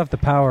they shut off the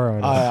power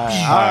on us.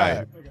 All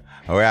right.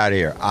 We're out of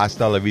here.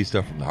 Hasta la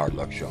vista from the Hard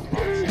Luck Show.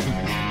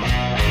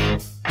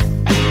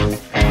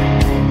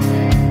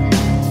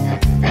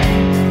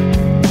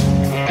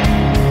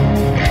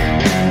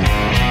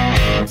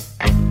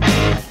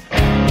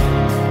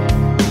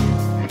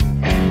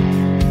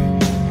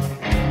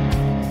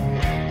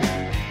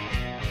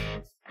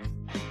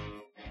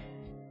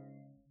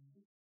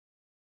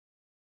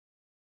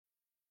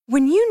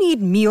 When you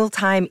need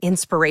mealtime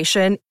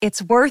inspiration,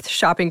 it's worth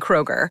shopping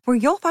Kroger, where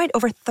you'll find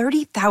over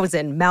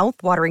 30,000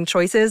 mouth-watering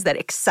choices that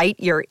excite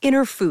your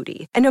inner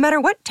foodie. And no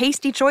matter what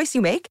tasty choice you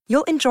make,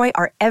 you'll enjoy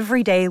our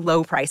everyday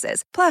low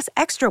prices, plus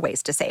extra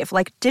ways to save,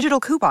 like digital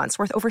coupons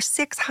worth over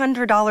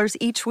 $600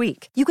 each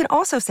week. You can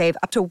also save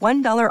up to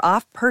 $1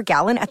 off per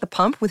gallon at the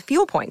pump with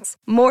fuel points.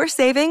 More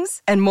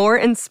savings and more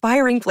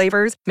inspiring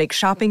flavors make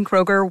shopping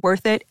Kroger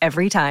worth it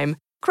every time.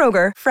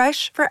 Kroger,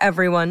 fresh for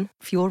everyone.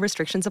 Fuel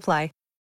restrictions apply.